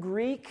knew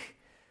Greek.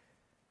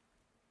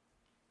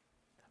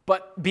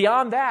 But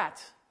beyond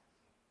that,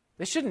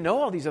 they shouldn't know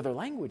all these other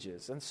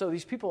languages. And so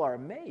these people are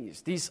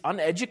amazed. These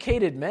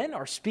uneducated men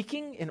are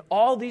speaking in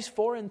all these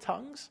foreign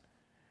tongues.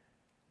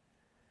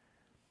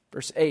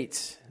 Verse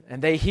 8,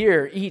 and they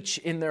hear each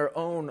in their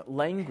own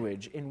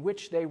language in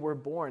which they were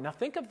born. Now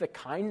think of the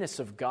kindness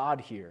of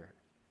God here.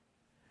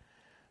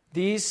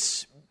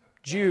 These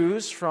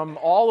Jews from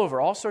all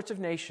over, all sorts of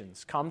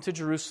nations, come to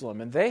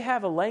Jerusalem, and they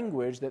have a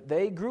language that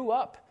they grew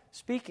up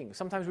speaking.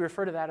 Sometimes we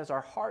refer to that as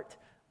our heart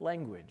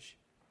language.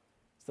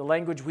 It's the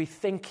language we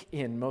think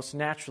in most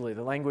naturally,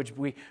 the language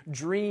we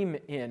dream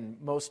in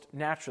most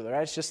naturally.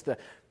 Right? It's just the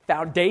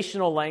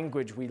foundational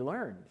language we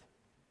learned.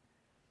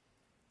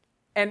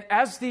 And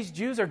as these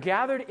Jews are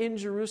gathered in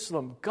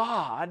Jerusalem,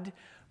 God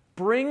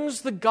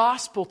brings the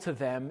gospel to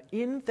them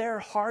in their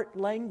heart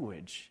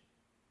language.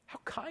 How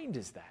kind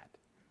is that?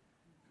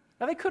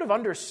 Now, they could have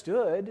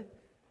understood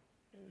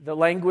the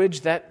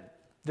language that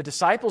the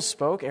disciples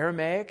spoke,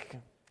 Aramaic.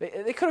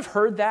 They could have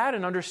heard that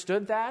and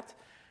understood that.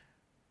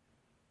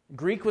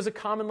 Greek was a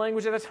common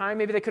language at the time.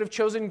 Maybe they could have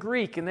chosen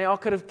Greek, and they all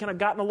could have kind of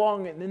gotten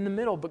along in the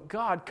middle. But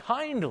God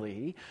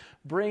kindly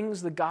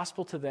brings the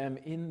gospel to them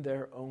in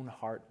their own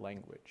heart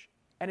language.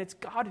 And it's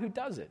God who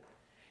does it.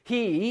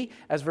 He,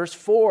 as verse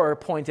 4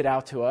 pointed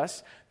out to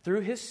us,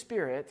 through His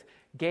Spirit,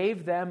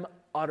 gave them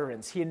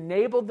utterance. He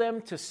enabled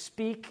them to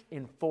speak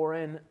in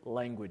foreign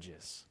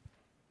languages.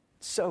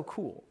 So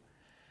cool.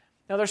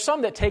 Now, there's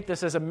some that take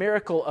this as a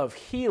miracle of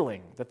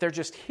healing, that they're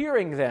just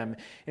hearing them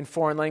in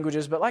foreign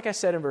languages. But like I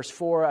said in verse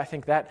 4, I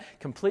think that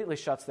completely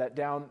shuts that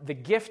down. The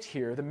gift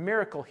here, the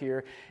miracle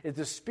here, is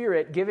the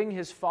Spirit giving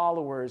His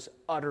followers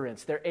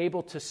utterance. They're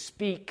able to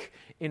speak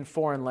in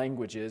foreign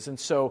languages. And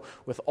so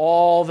with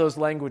all those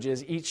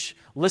languages, each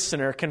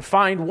listener can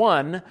find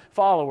one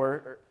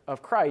follower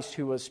of Christ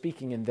who was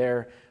speaking in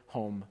their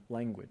home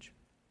language.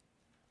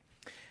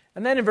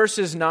 And then in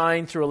verses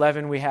 9 through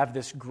 11, we have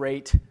this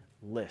great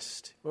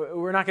list.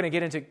 We're not going to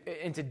get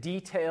into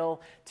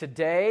detail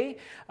today.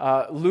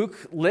 Luke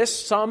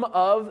lists some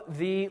of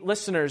the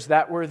listeners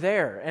that were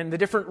there and the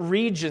different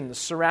regions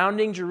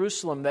surrounding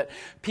Jerusalem that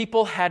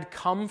people had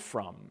come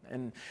from.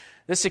 And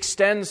this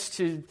extends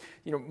to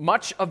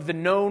much of the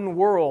known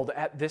world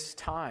at this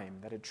time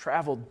that had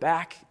traveled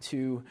back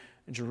to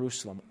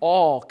Jerusalem.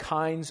 All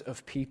kinds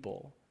of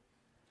people.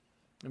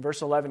 And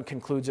verse 11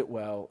 concludes it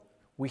well.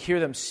 We hear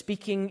them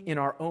speaking in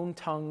our own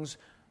tongues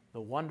the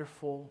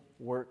wonderful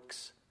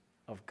works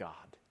of God.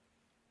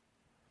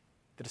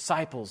 The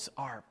disciples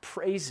are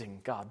praising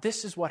God.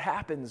 This is what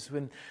happens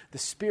when the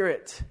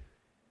Spirit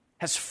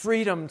has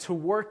freedom to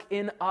work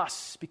in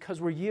us because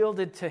we're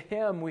yielded to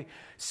Him. We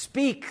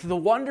speak the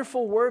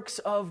wonderful works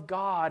of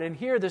God and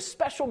hear the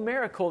special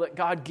miracle that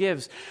God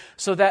gives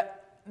so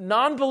that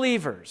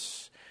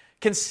non-believers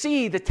can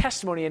see the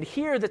testimony and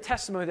hear the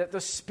testimony that the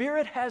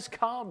Spirit has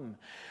come,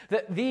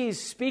 that these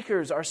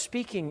speakers are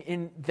speaking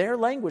in their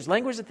language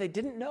that they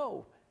didn't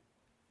know.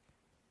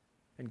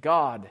 And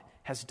God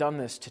has done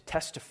this to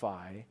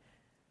testify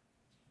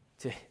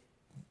to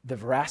the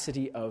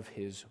veracity of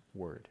His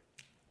word.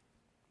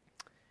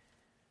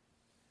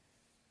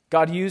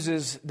 God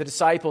uses the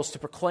disciples to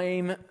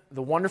proclaim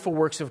the wonderful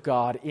works of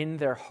God in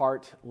their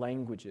heart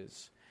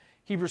languages.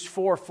 Hebrews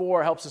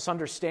 4:4 helps us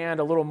understand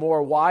a little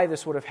more why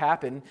this would have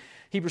happened.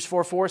 Hebrews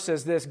 4:4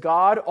 says this,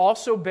 God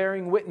also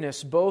bearing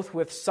witness both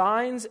with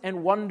signs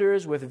and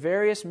wonders, with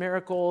various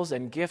miracles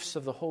and gifts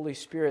of the Holy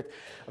Spirit,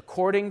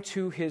 according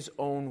to His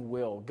own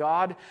will.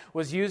 God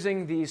was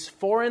using these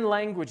foreign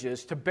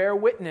languages to bear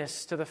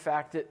witness to the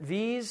fact that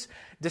these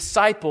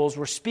disciples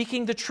were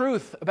speaking the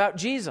truth about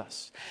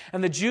Jesus.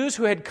 And the Jews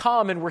who had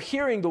come and were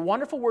hearing the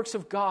wonderful works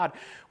of God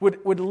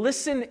would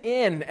listen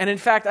in. And in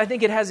fact, I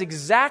think it has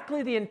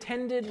exactly the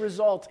intended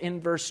result in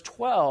verse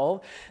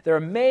 12. They're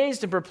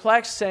amazed and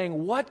perplexed,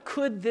 saying, what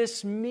could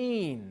this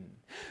mean?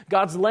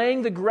 God's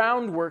laying the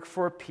groundwork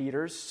for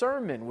Peter's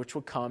sermon, which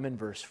will come in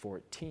verse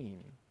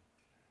 14.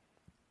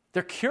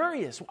 They're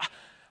curious.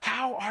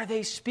 How are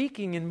they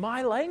speaking in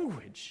my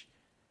language?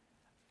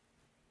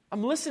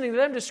 I'm listening to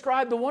them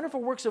describe the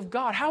wonderful works of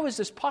God. How is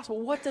this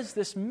possible? What does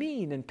this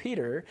mean? And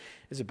Peter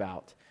is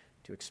about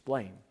to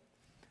explain.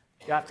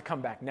 You'll have to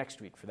come back next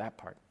week for that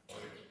part.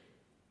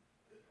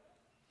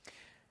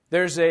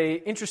 There's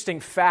an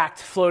interesting fact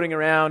floating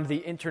around the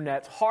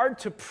internet, hard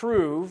to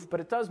prove, but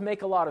it does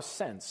make a lot of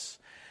sense,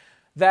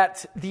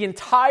 that the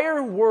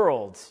entire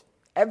world,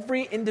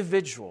 every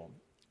individual,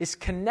 is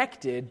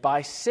connected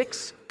by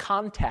 6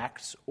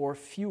 contacts or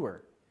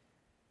fewer.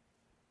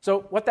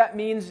 So what that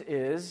means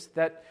is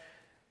that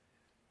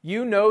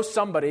you know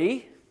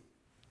somebody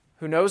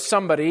who knows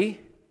somebody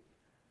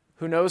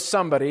who knows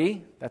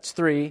somebody, that's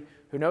 3,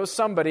 who knows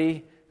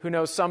somebody who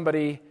knows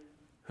somebody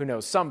who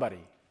knows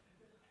somebody.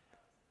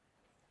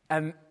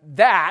 And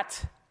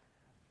that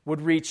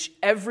would reach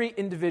every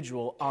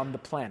individual on the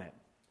planet.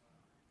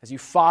 As you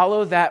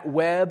follow that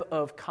web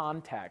of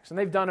contacts, and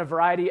they've done a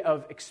variety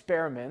of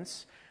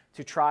experiments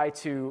to try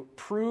to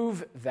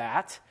prove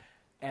that,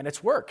 and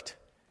it's worked.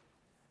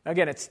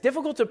 Again, it's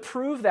difficult to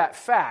prove that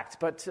fact,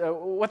 but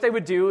what they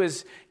would do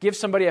is give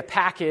somebody a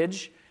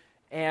package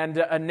and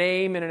a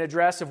name and an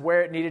address of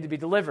where it needed to be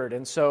delivered.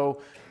 And so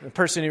the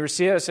person who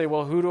received it would say,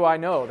 well, who do I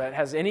know that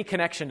has any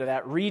connection to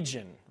that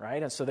region,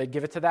 right? And so they'd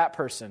give it to that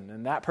person,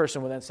 and that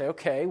person would then say,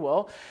 okay,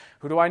 well,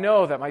 who do I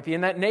know that might be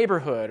in that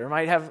neighborhood or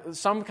might have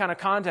some kind of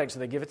contact, so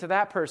they give it to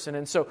that person.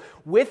 And so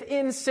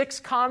within 6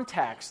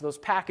 contacts, those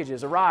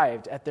packages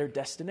arrived at their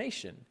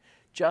destination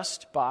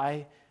just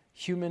by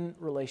human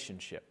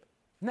relationship.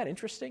 Isn't that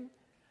interesting?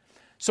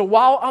 So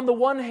while on the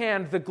one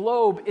hand, the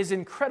globe is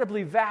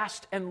incredibly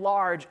vast and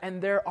large,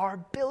 and there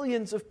are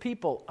billions of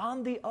people,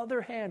 on the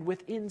other hand,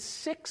 within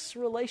 6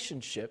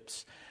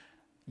 relationships,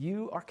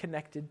 you are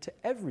connected to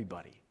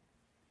everybody.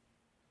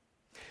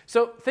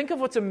 So think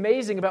of what's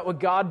amazing about what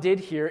God did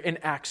here in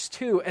Acts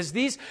 2. As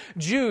these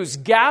Jews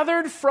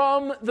gathered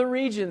from the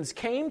regions,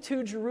 came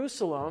to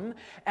Jerusalem,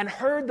 and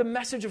heard the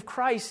message of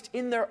Christ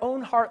in their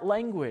own heart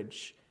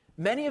language,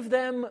 many of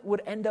them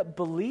would end up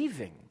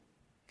believing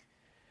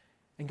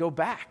and go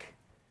back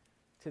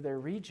to their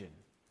region.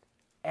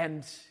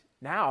 And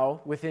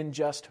now, within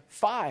just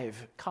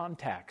 5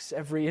 contacts,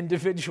 every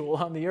individual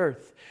on the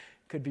earth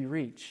could be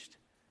reached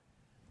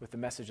with the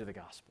message of the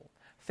gospel.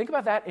 Think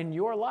about that in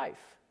your life.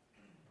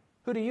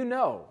 Who do you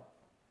know?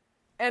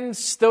 And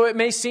though it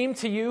may seem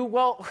to you,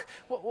 well,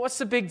 what's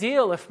the big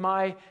deal if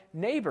my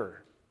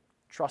neighbor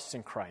trusts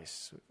in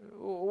Christ?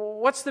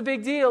 What's the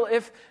big deal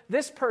if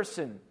this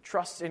person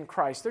trusts in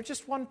Christ? They're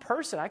just one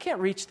person. I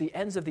can't reach the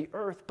ends of the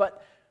earth,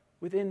 but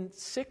within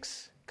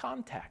 6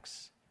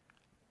 contacts,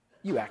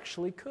 you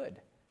actually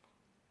could.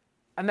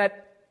 And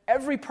that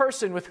every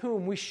person with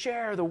whom we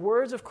share the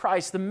words of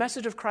Christ, the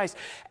message of Christ,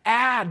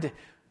 add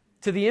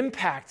to the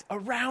impact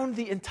around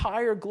the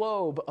entire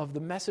globe of the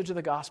message of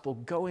the gospel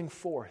going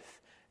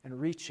forth and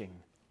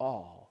reaching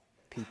all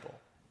people.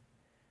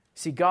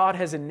 See, God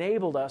has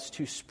enabled us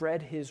to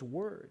spread His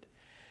word.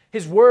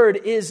 His word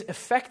is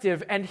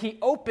effective, and He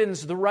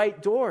opens the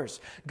right doors.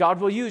 God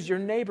will use your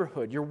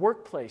neighborhood, your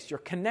workplace, your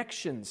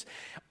connections.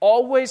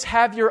 Always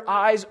have your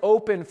eyes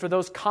open for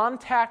those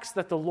contacts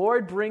that the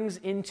Lord brings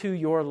into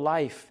your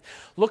life.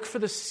 Look for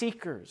the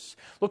seekers.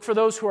 Look for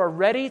those who are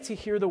ready to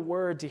hear the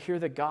word, to hear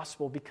the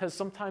gospel, because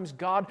sometimes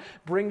God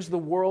brings the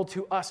world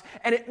to us.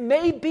 And it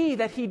may be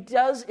that He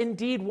does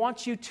indeed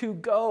want you to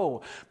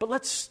go. But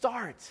let's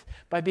start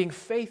by being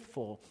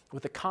faithful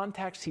with the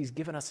contacts He's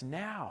given us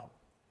now,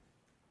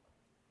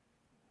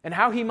 and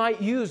how He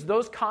might use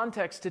those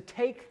contexts to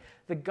take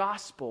the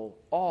gospel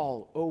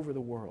all over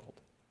the world.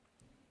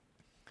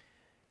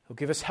 He'll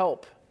give us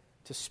help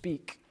to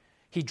speak.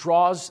 He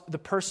draws the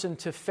person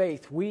to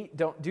faith. We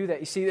don't do that.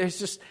 You see,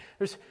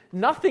 there's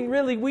nothing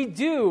really we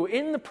do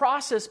in the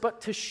process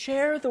but to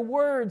share the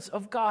words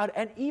of God,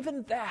 and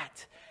even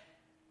that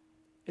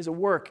is a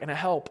work and a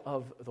help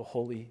of the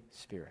Holy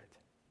Spirit.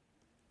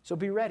 So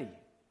be ready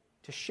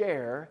to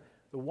share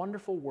the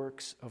wonderful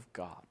works of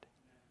God.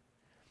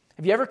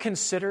 Have you ever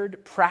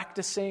considered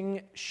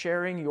practicing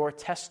sharing your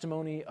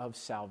testimony of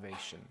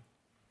salvation?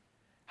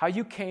 How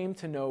you came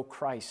to know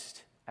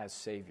Christ as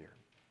Savior?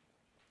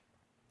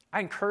 I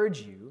encourage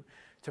you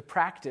to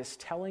practice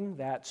telling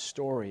that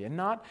story, and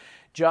not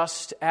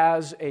just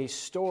as a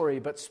story,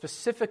 but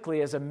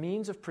specifically as a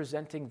means of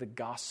presenting the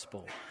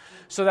gospel,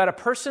 so that a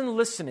person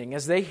listening,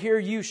 as they hear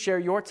you share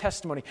your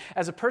testimony,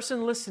 as a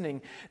person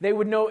listening, they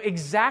would know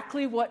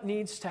exactly what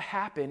needs to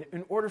happen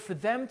in order for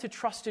them to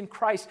trust in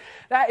Christ.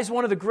 That is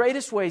one of the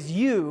greatest ways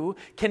you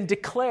can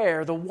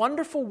declare the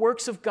wonderful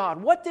works of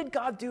God. What did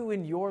God do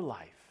in your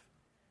life?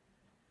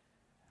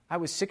 I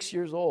was 6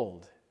 years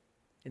old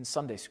in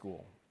Sunday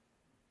school.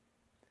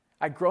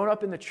 I'd grown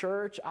up in the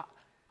church.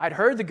 I'd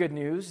heard the good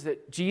news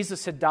that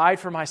Jesus had died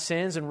for my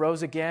sins and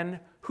rose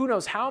again. Who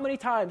knows how many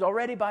times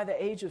already by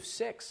the age of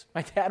 6.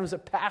 My dad was a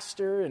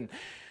pastor, and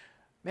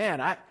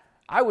man,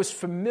 I was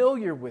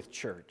familiar with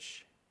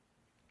church.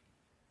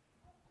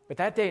 But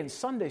that day in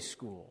Sunday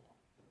school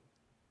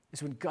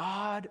is when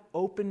God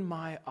opened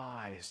my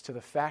eyes to the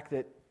fact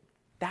that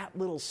that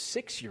little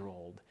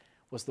 6-year-old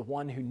was the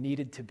one who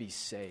needed to be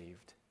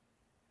saved.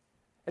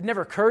 It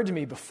never occurred to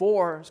me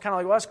before. It's kind of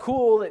like, well, that's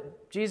cool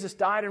that Jesus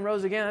died and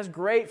rose again. That's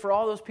great for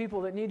all those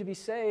people that need to be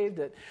saved.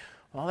 That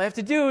all they have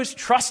to do is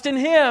trust in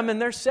Him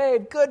and they're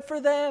saved. Good for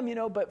them,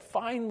 But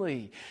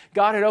finally,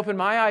 God had opened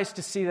my eyes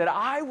to see that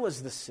I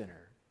was the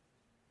sinner.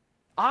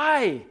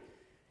 I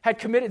had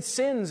committed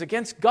sins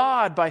against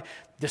God by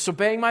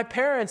disobeying my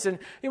parents. And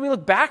we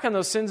look back on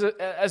those sins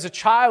as a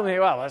child and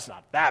think, well, that's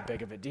not that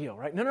big of a deal,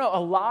 right? No,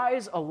 a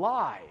lie's a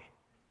lie.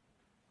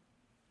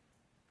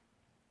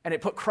 And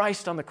it put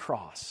Christ on the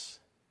cross.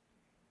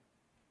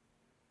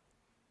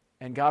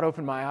 And God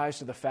opened my eyes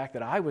to the fact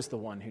that I was the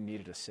one who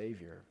needed a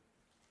Savior.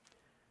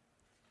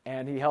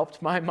 And He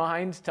helped my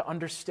mind to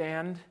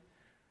understand.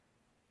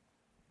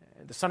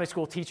 The Sunday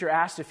school teacher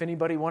asked if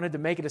anybody wanted to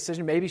make a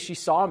decision. Maybe she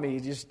saw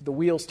me, just the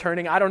wheels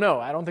turning. I don't know.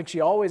 I don't think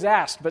she always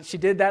asked, but she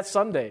did that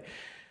Sunday.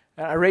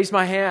 And I raised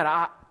my hand.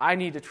 I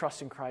need to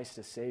trust in Christ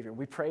as Savior.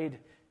 We prayed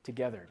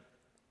together.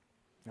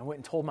 I went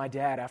and told my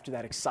dad after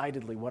that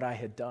excitedly what I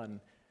had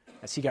done,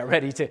 as he got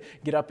ready to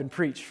get up and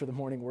preach for the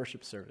morning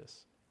worship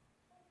service.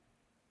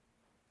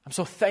 I'm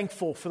so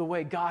thankful for the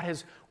way God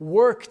has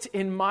worked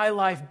in my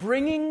life,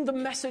 bringing the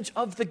message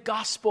of the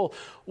gospel,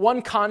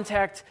 one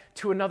contact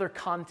to another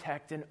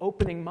contact, and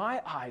opening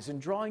my eyes and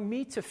drawing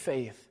me to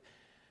faith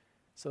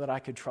so that I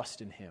could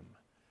trust in Him.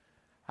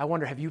 I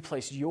wonder, have you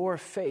placed your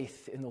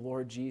faith in the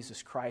Lord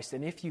Jesus Christ?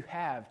 And if you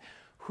have,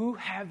 who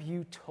have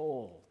you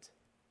told?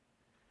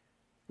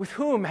 With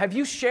whom have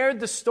you shared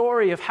the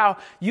story of how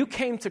you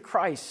came to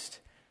Christ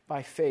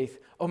by faith.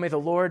 Oh, may the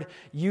Lord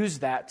use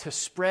that to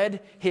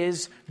spread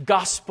his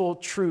gospel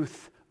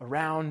truth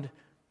around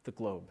the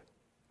globe.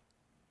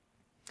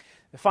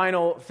 The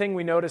final thing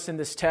we notice in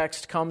this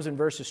text comes in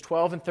verses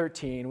 12 and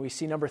 13. We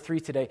see number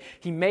 3 today.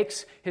 He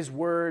makes his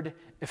word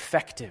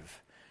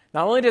effective.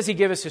 Not only does he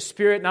give us his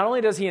Spirit, not only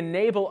does he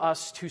enable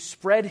us to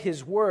spread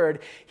his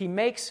word, he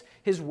makes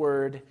his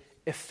word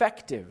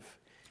effective.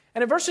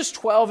 And in verses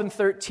 12 and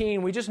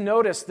 13, we just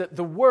notice that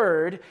the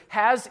word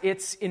has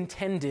its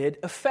intended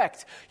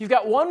effect. You've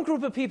got one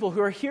group of people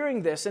who are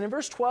hearing this, and in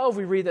verse 12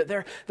 we read that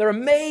they're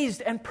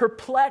amazed and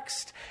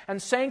perplexed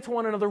and saying to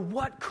one another,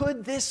 what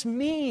could this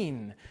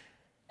mean?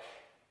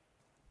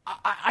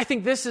 I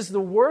think this is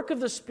the work of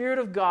the Spirit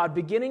of God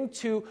beginning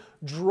to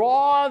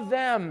draw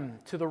them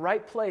to the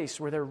right place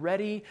where they're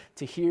ready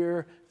to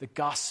hear the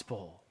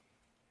gospel.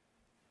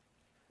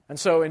 And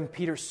so in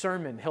Peter's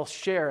sermon, he'll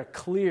share a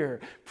clear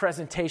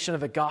presentation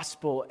of the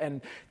gospel,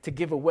 and to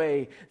give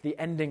away the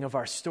ending of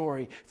our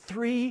story,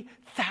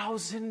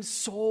 3,000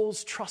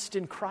 souls trust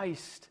in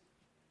Christ.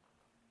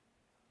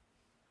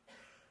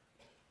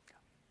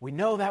 We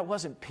know that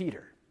wasn't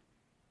Peter.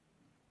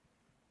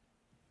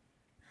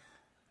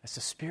 It's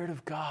the Spirit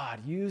of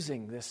God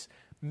using this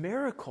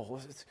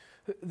miracle,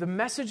 the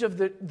message of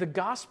the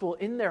gospel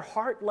in their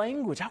heart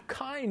language. How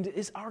kind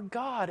is our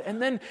God?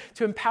 And then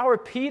to empower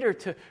Peter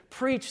to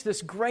preach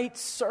this great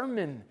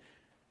sermon,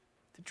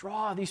 to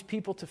draw these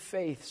people to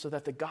faith so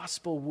that the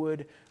gospel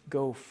would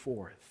go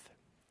forth.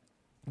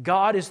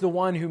 God is the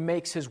one who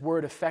makes his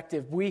word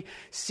effective. We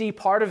see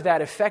part of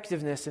that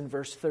effectiveness in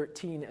verse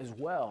 13 as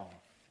well.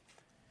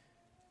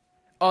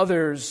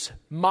 Others,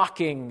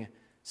 mocking,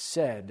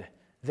 said,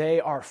 they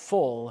are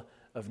full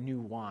of new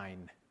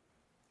wine.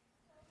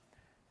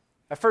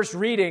 At first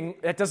reading,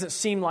 that doesn't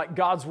seem like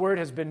God's word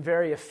has been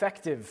very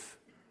effective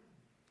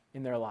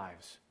in their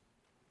lives.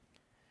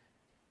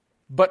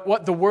 But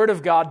what the word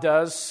of God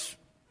does,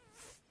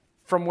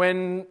 from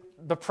when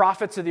the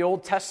prophets of the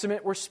Old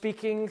Testament were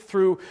speaking,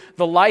 through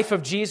the life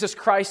of Jesus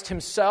Christ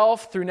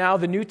himself, through now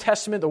the New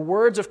Testament, the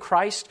words of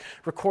Christ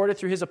recorded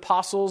through his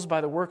apostles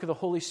by the work of the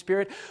Holy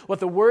Spirit,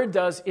 what the word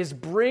does is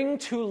bring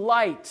to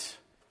light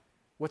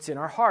what's in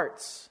our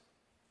hearts.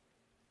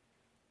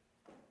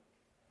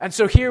 And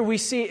so here we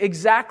see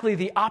exactly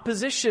the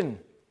opposition.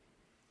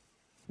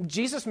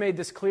 Jesus made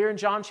this clear in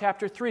John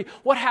chapter 3.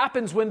 What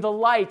happens when the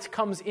light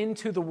comes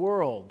into the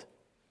world?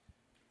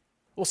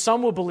 Well,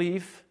 some will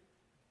believe,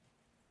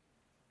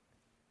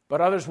 but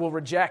others will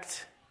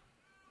reject.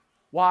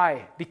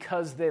 Why?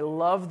 Because they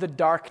love the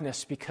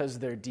darkness, because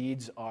their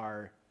deeds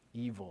are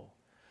evil.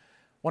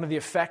 One of the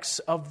effects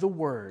of the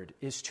word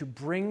is to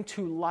bring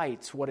to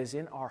light what is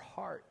in our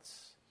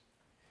hearts.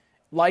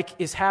 Like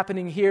is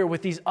happening here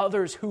with these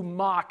others who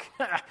mock.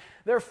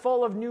 They're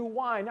full of new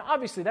wine. Now,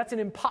 obviously, that's an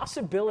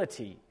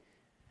impossibility.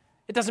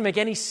 It doesn't make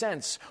any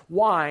sense.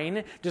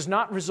 Wine does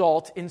not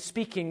result in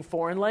speaking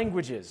foreign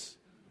languages.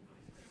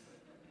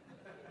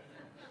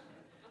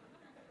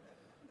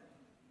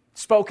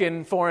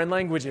 Spoken foreign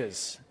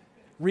languages.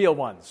 Real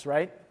ones,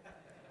 right?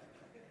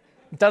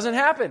 It doesn't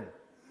happen.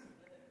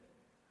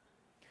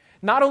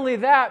 Not only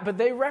that, but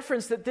they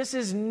reference that this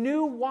is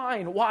new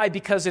wine. Why?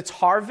 Because it's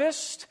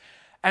harvest.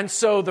 And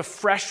so the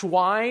fresh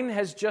wine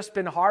has just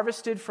been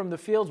harvested from the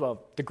fields.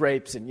 Well, the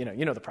grapes and, you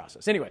know the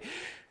process. Anyway,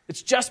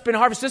 it's just been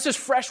harvested. This is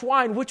fresh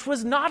wine, which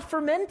was not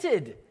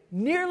fermented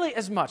nearly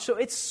as much. So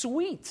it's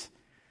sweet.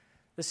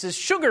 This is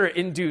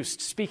sugar-induced,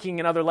 speaking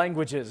in other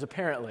languages,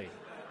 apparently.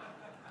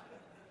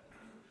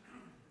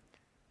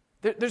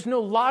 There's no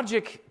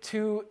logic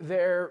to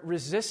their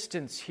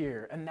resistance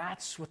here. And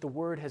that's what the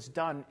word has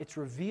done. It's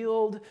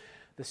revealed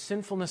the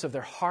sinfulness of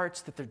their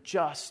hearts, that they're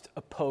just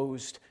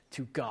opposed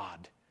to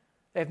God.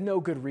 They have no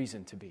good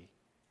reason to be.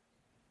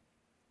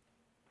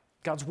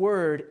 God's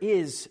word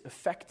is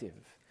effective.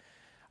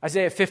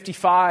 Isaiah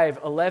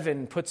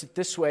 55:11 puts it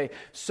this way,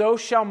 so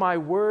shall my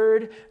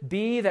word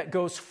be that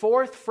goes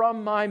forth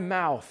from my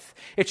mouth.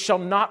 It shall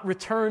not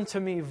return to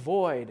me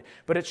void,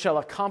 but it shall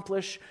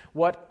accomplish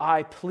what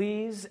I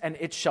please, and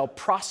it shall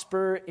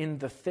prosper in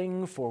the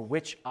thing for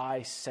which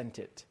I sent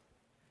it.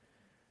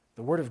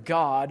 The word of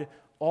God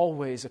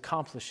always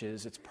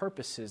accomplishes its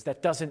purposes.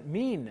 That doesn't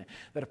mean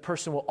that a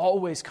person will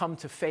always come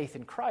to faith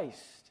in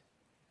Christ,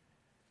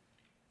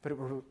 but it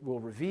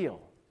will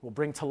reveal, will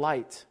bring to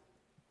light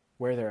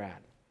where they're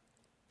at.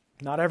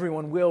 Not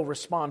everyone will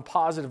respond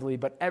positively,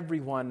 but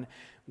everyone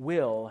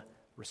will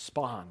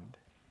respond.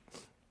 I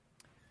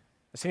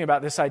was thinking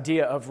about this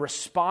idea of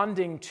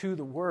responding to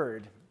the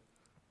word.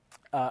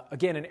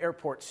 Again, an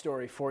airport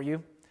story for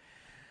you.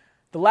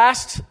 The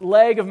last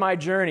leg of my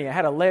journey, I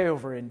had a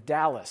layover in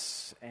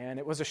Dallas, and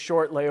it was a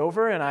short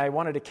layover, and I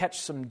wanted to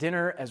catch some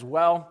dinner as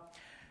well.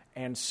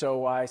 And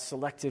so I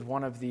selected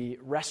one of the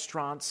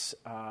restaurants,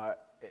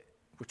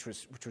 which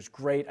was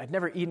great. I'd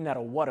never eaten at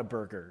a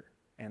Whataburger,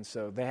 and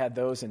so they had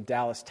those in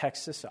Dallas,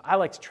 Texas. So I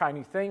like to try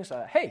new things.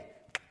 Hey,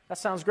 that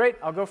sounds great.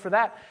 I'll go for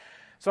that.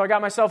 So I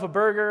got myself a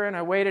burger, and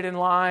I waited in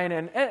line,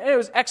 and it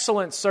was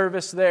excellent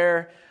service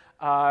there.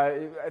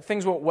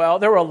 Things went well.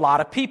 There were a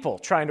lot of people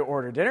trying to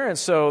order dinner, and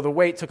so the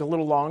wait took a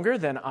little longer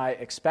than I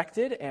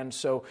expected, and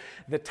so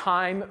the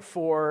time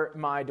for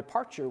my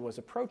departure was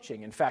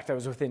approaching. In fact, I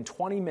was within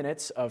 20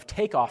 minutes of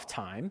takeoff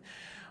time,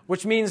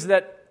 which means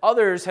that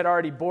others had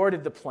already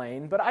boarded the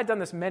plane, but I'd done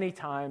this many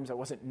times. I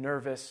wasn't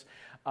nervous.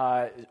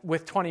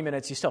 With 20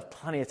 minutes, you still have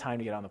plenty of time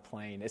to get on the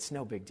plane. It's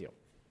no big deal.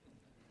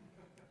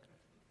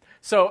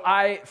 So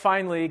I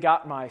finally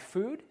got my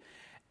food,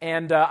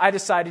 and I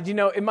decided,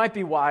 it might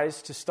be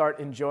wise to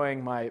start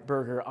enjoying my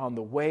burger on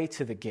the way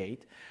to the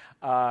gate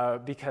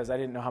because I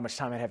didn't know how much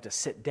time I'd have to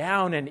sit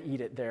down and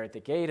eat it there at the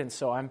gate. And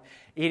so I'm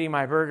eating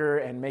my burger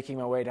and making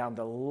my way down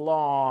the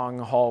long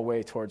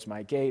hallway towards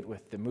my gate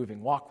with the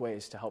moving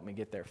walkways to help me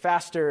get there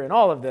faster and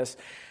all of this,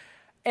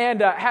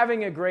 and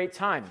having a great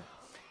time.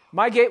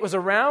 My gate was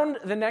around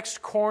the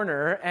next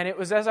corner, and it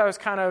was as I was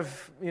kind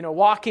of,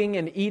 walking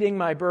and eating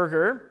my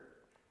burger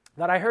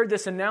that I heard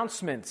this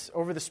announcement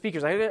over the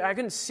speakers. I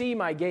couldn't see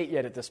my gate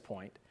yet at this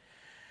point.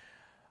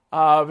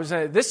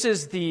 This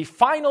is the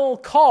final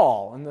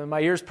call. And then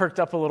my ears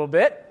perked up a little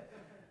bit.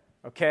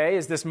 Okay,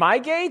 is this my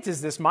gate? Is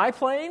this my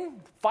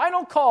plane?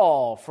 Final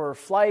call for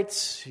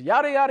flight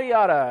yada, yada,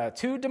 yada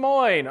to Des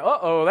Moines.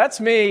 Uh-oh, that's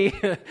me.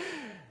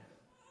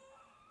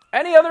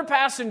 Any other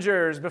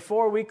passengers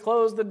before we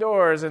close the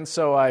doors? And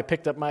so I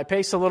picked up my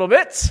pace a little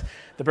bit.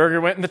 The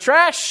burger went in the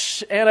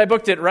trash, and I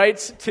booked it right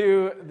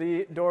to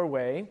the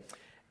doorway.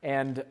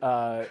 And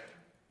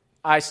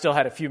I still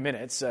had a few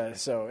minutes.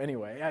 So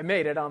anyway, I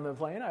made it on the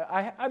plane.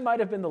 I might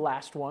have been the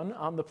last one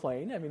on the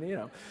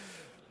plane.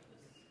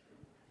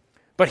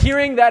 But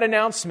hearing that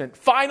announcement,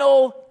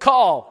 final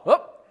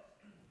call,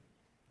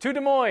 to Des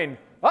Moines.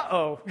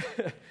 Uh-oh.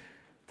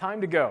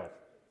 Time to go.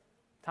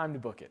 Time to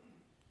book it.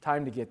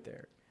 Time to get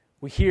there.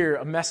 We hear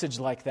a message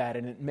like that,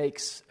 and it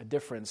makes a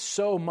difference,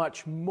 so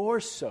much more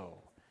so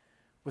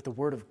with the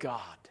Word of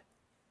God,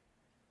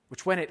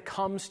 which when it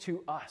comes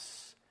to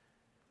us,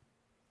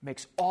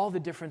 makes all the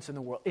difference in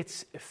the world.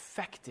 It's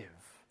effective.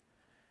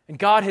 And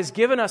God has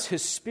given us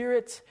His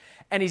Spirit,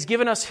 and He's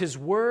given us His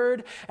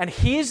Word, and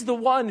He's the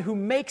one who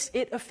makes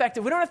it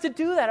effective. We don't have to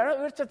do that. We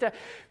don't have to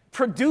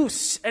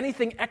produce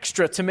anything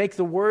extra to make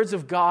the words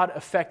of God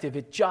effective.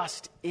 It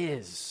just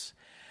is.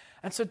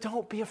 And so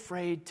don't be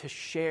afraid to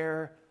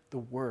share the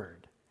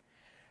Word.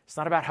 It's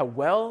not about how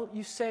well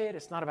you say it.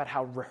 It's not about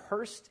how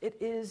rehearsed it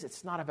is.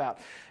 It's not about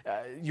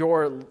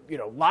your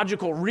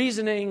logical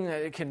reasoning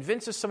that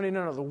convinces somebody.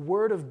 No, the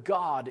Word of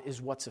God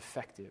is what's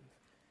effective.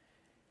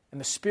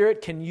 And the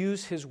Spirit can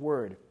use His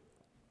Word.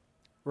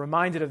 We're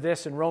reminded of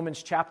this in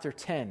Romans chapter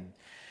 10,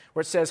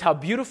 where it says, "How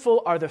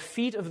beautiful are the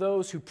feet of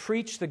those who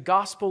preach the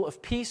gospel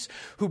of peace,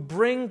 who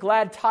bring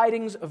glad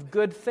tidings of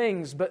good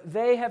things, but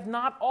they have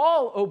not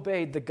all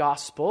obeyed the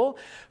gospel.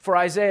 For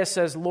Isaiah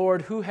says,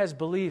 'Lord, who has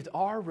believed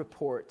our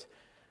report?'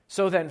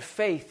 So then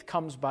faith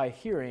comes by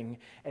hearing,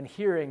 and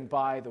hearing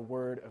by the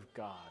word of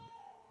God."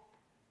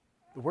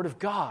 The word of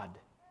God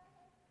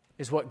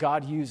is what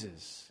God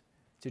uses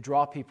to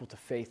draw people to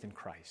faith in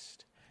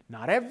Christ.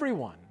 Not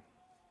everyone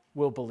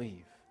will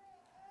believe,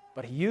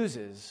 but He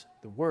uses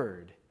the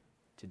word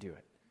to do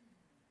it.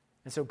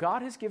 And so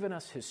God has given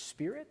us His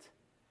Spirit.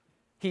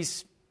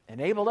 He's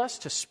enabled us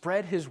to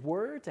spread His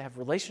word, to have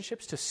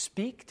relationships, to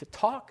speak, to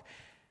talk,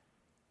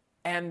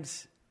 and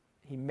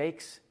He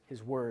makes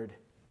His word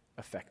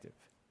effective.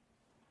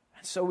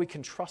 And so we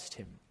can trust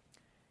Him.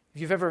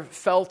 If you've ever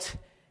felt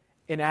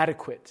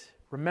inadequate,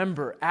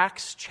 remember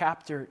Acts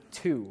chapter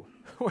 2,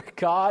 where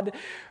God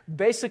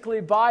basically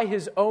by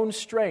His own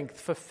strength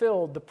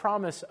fulfilled the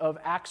promise of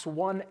Acts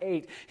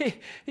 1:8.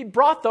 He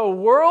brought the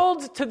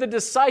world to the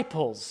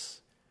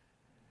disciples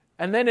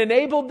and then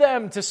enabled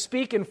them to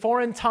speak in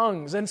foreign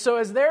tongues. And so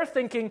as they're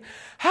thinking,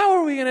 how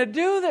are we going to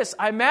do this?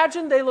 I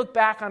imagine they look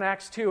back on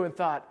Acts 2 and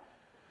thought,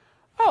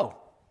 oh,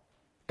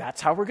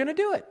 that's how we're going to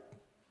do it.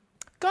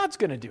 God's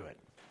going to do it.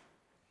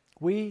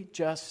 We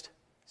just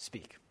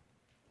speak.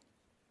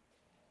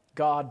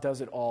 God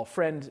does it all.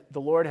 Friend,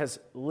 the Lord has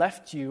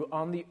left you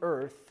on the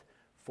earth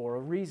for a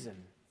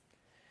reason.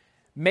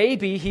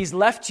 Maybe He's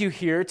left you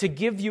here to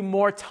give you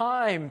more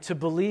time to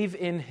believe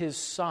in His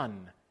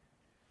Son.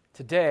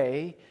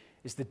 Today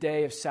is the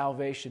day of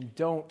salvation.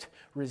 Don't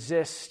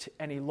resist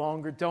any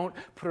longer. Don't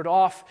put it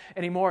off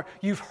anymore.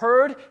 You've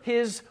heard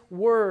His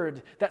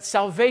word that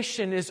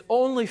salvation is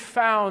only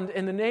found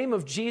in the name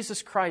of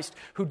Jesus Christ,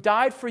 who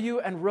died for you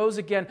and rose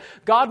again.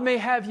 God may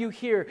have you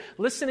here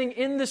listening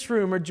in this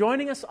room or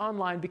joining us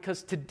online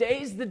because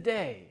today's the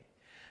day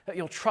that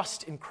you'll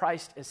trust in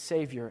Christ as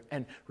Savior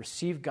and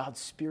receive God's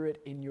Spirit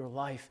in your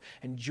life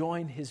and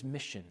join His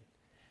mission.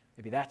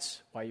 Maybe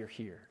that's why you're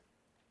here.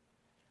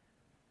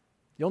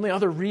 The only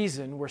other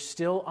reason we're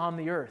still on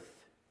the earth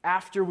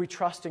after we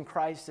trust in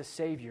Christ as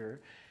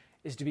Savior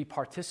is to be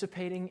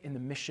participating in the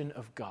mission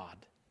of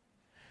God.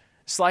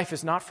 This life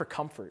is not for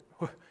comfort.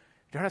 You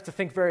don't have to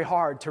think very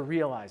hard to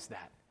realize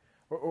that.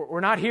 We're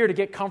not here to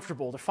get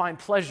comfortable, to find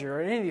pleasure,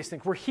 or any of these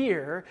things. We're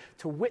here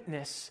to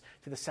witness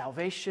to the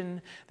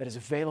salvation that is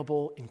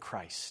available in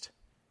Christ.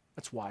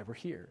 That's why we're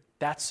here.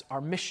 That's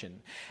our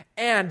mission.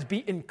 And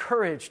be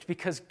encouraged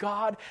because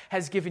God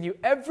has given you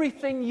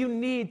everything you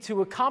need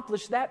to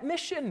accomplish that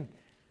mission.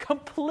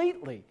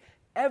 Completely.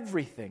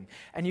 Everything.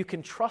 And you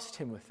can trust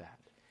Him with that.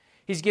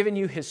 He's given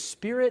you His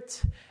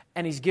Spirit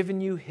and He's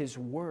given you His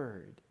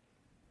Word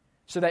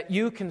so that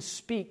you can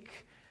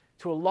speak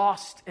to a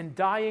lost and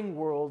dying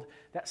world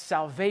that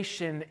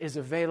salvation is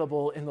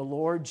available in the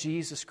Lord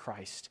Jesus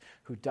Christ,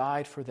 who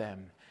died for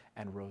them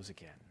and rose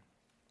again.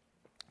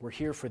 We're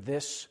here for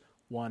this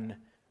one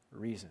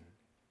reason.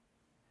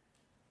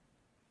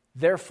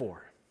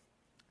 Therefore,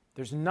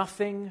 there's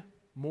nothing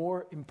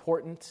more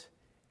important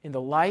in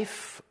the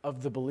life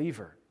of the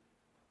believer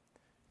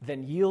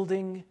than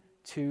yielding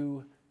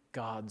to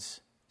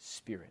God's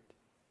Spirit.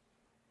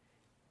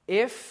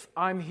 If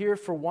I'm here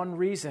for one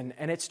reason,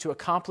 and it's to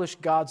accomplish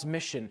God's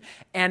mission,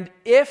 and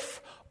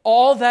if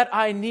all that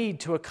I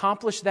need to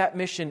accomplish that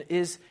mission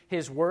is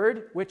His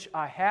Word, which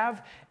I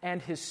have,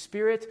 and His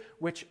Spirit,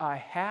 which I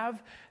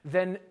have,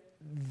 then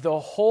the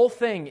whole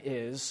thing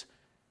is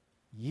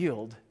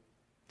yield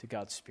to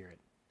God's Spirit.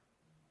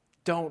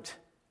 Don't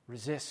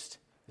resist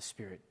the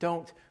Spirit.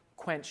 Don't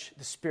quench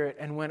the Spirit.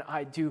 And when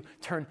I do,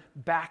 turn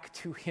back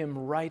to Him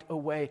right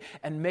away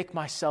and make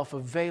myself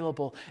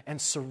available and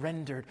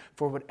surrendered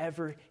for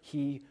whatever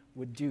He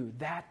would do.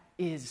 That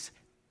is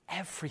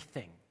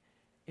everything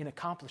in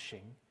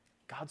accomplishing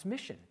God's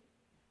mission.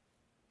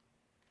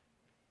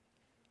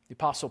 The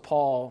Apostle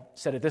Paul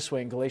said it this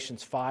way in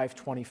Galatians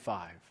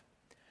 5:25.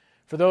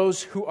 For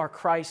those who are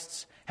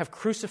Christ's have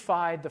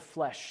crucified the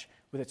flesh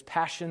with its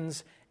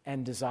passions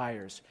and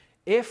desires.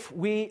 If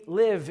we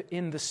live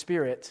in the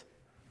Spirit,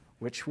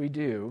 which we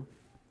do,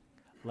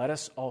 let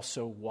us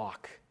also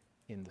walk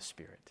in the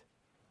Spirit.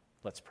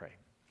 Let's pray.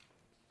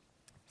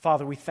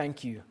 Father, we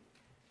thank you.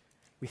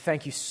 We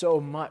thank you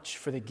so much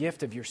for the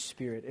gift of your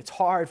Spirit. It's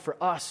hard for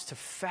us to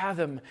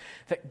fathom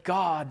that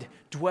God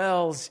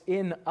dwells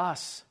in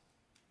us,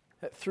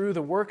 that through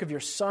the work of your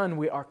Son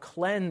we are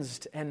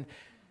cleansed, and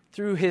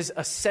through His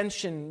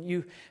ascension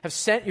you have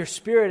sent your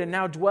Spirit and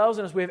now dwells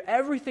in us. We have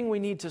everything we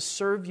need to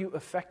serve you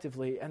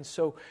effectively, and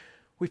so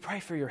we pray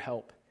for your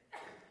help.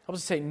 Help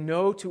us to say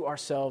no to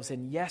ourselves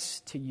and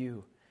yes to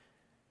you.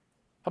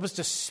 Help us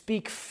to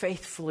speak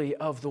faithfully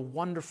of the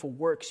wonderful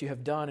works you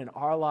have done in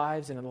our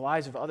lives and in the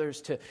lives of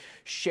others, to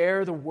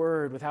share the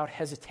word without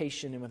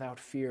hesitation and without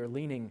fear,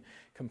 leaning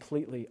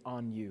completely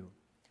on you.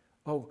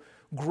 Oh,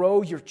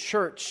 grow your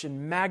church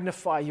and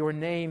magnify your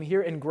name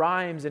here in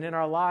Grimes and in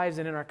our lives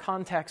and in our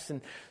context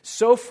and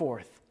so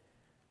forth.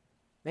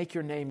 Make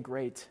your name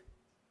great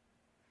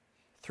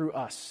through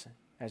us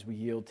as we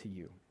yield to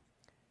you.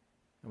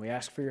 And we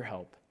ask for your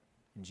help.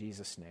 In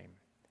Jesus' name,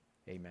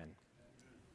 amen.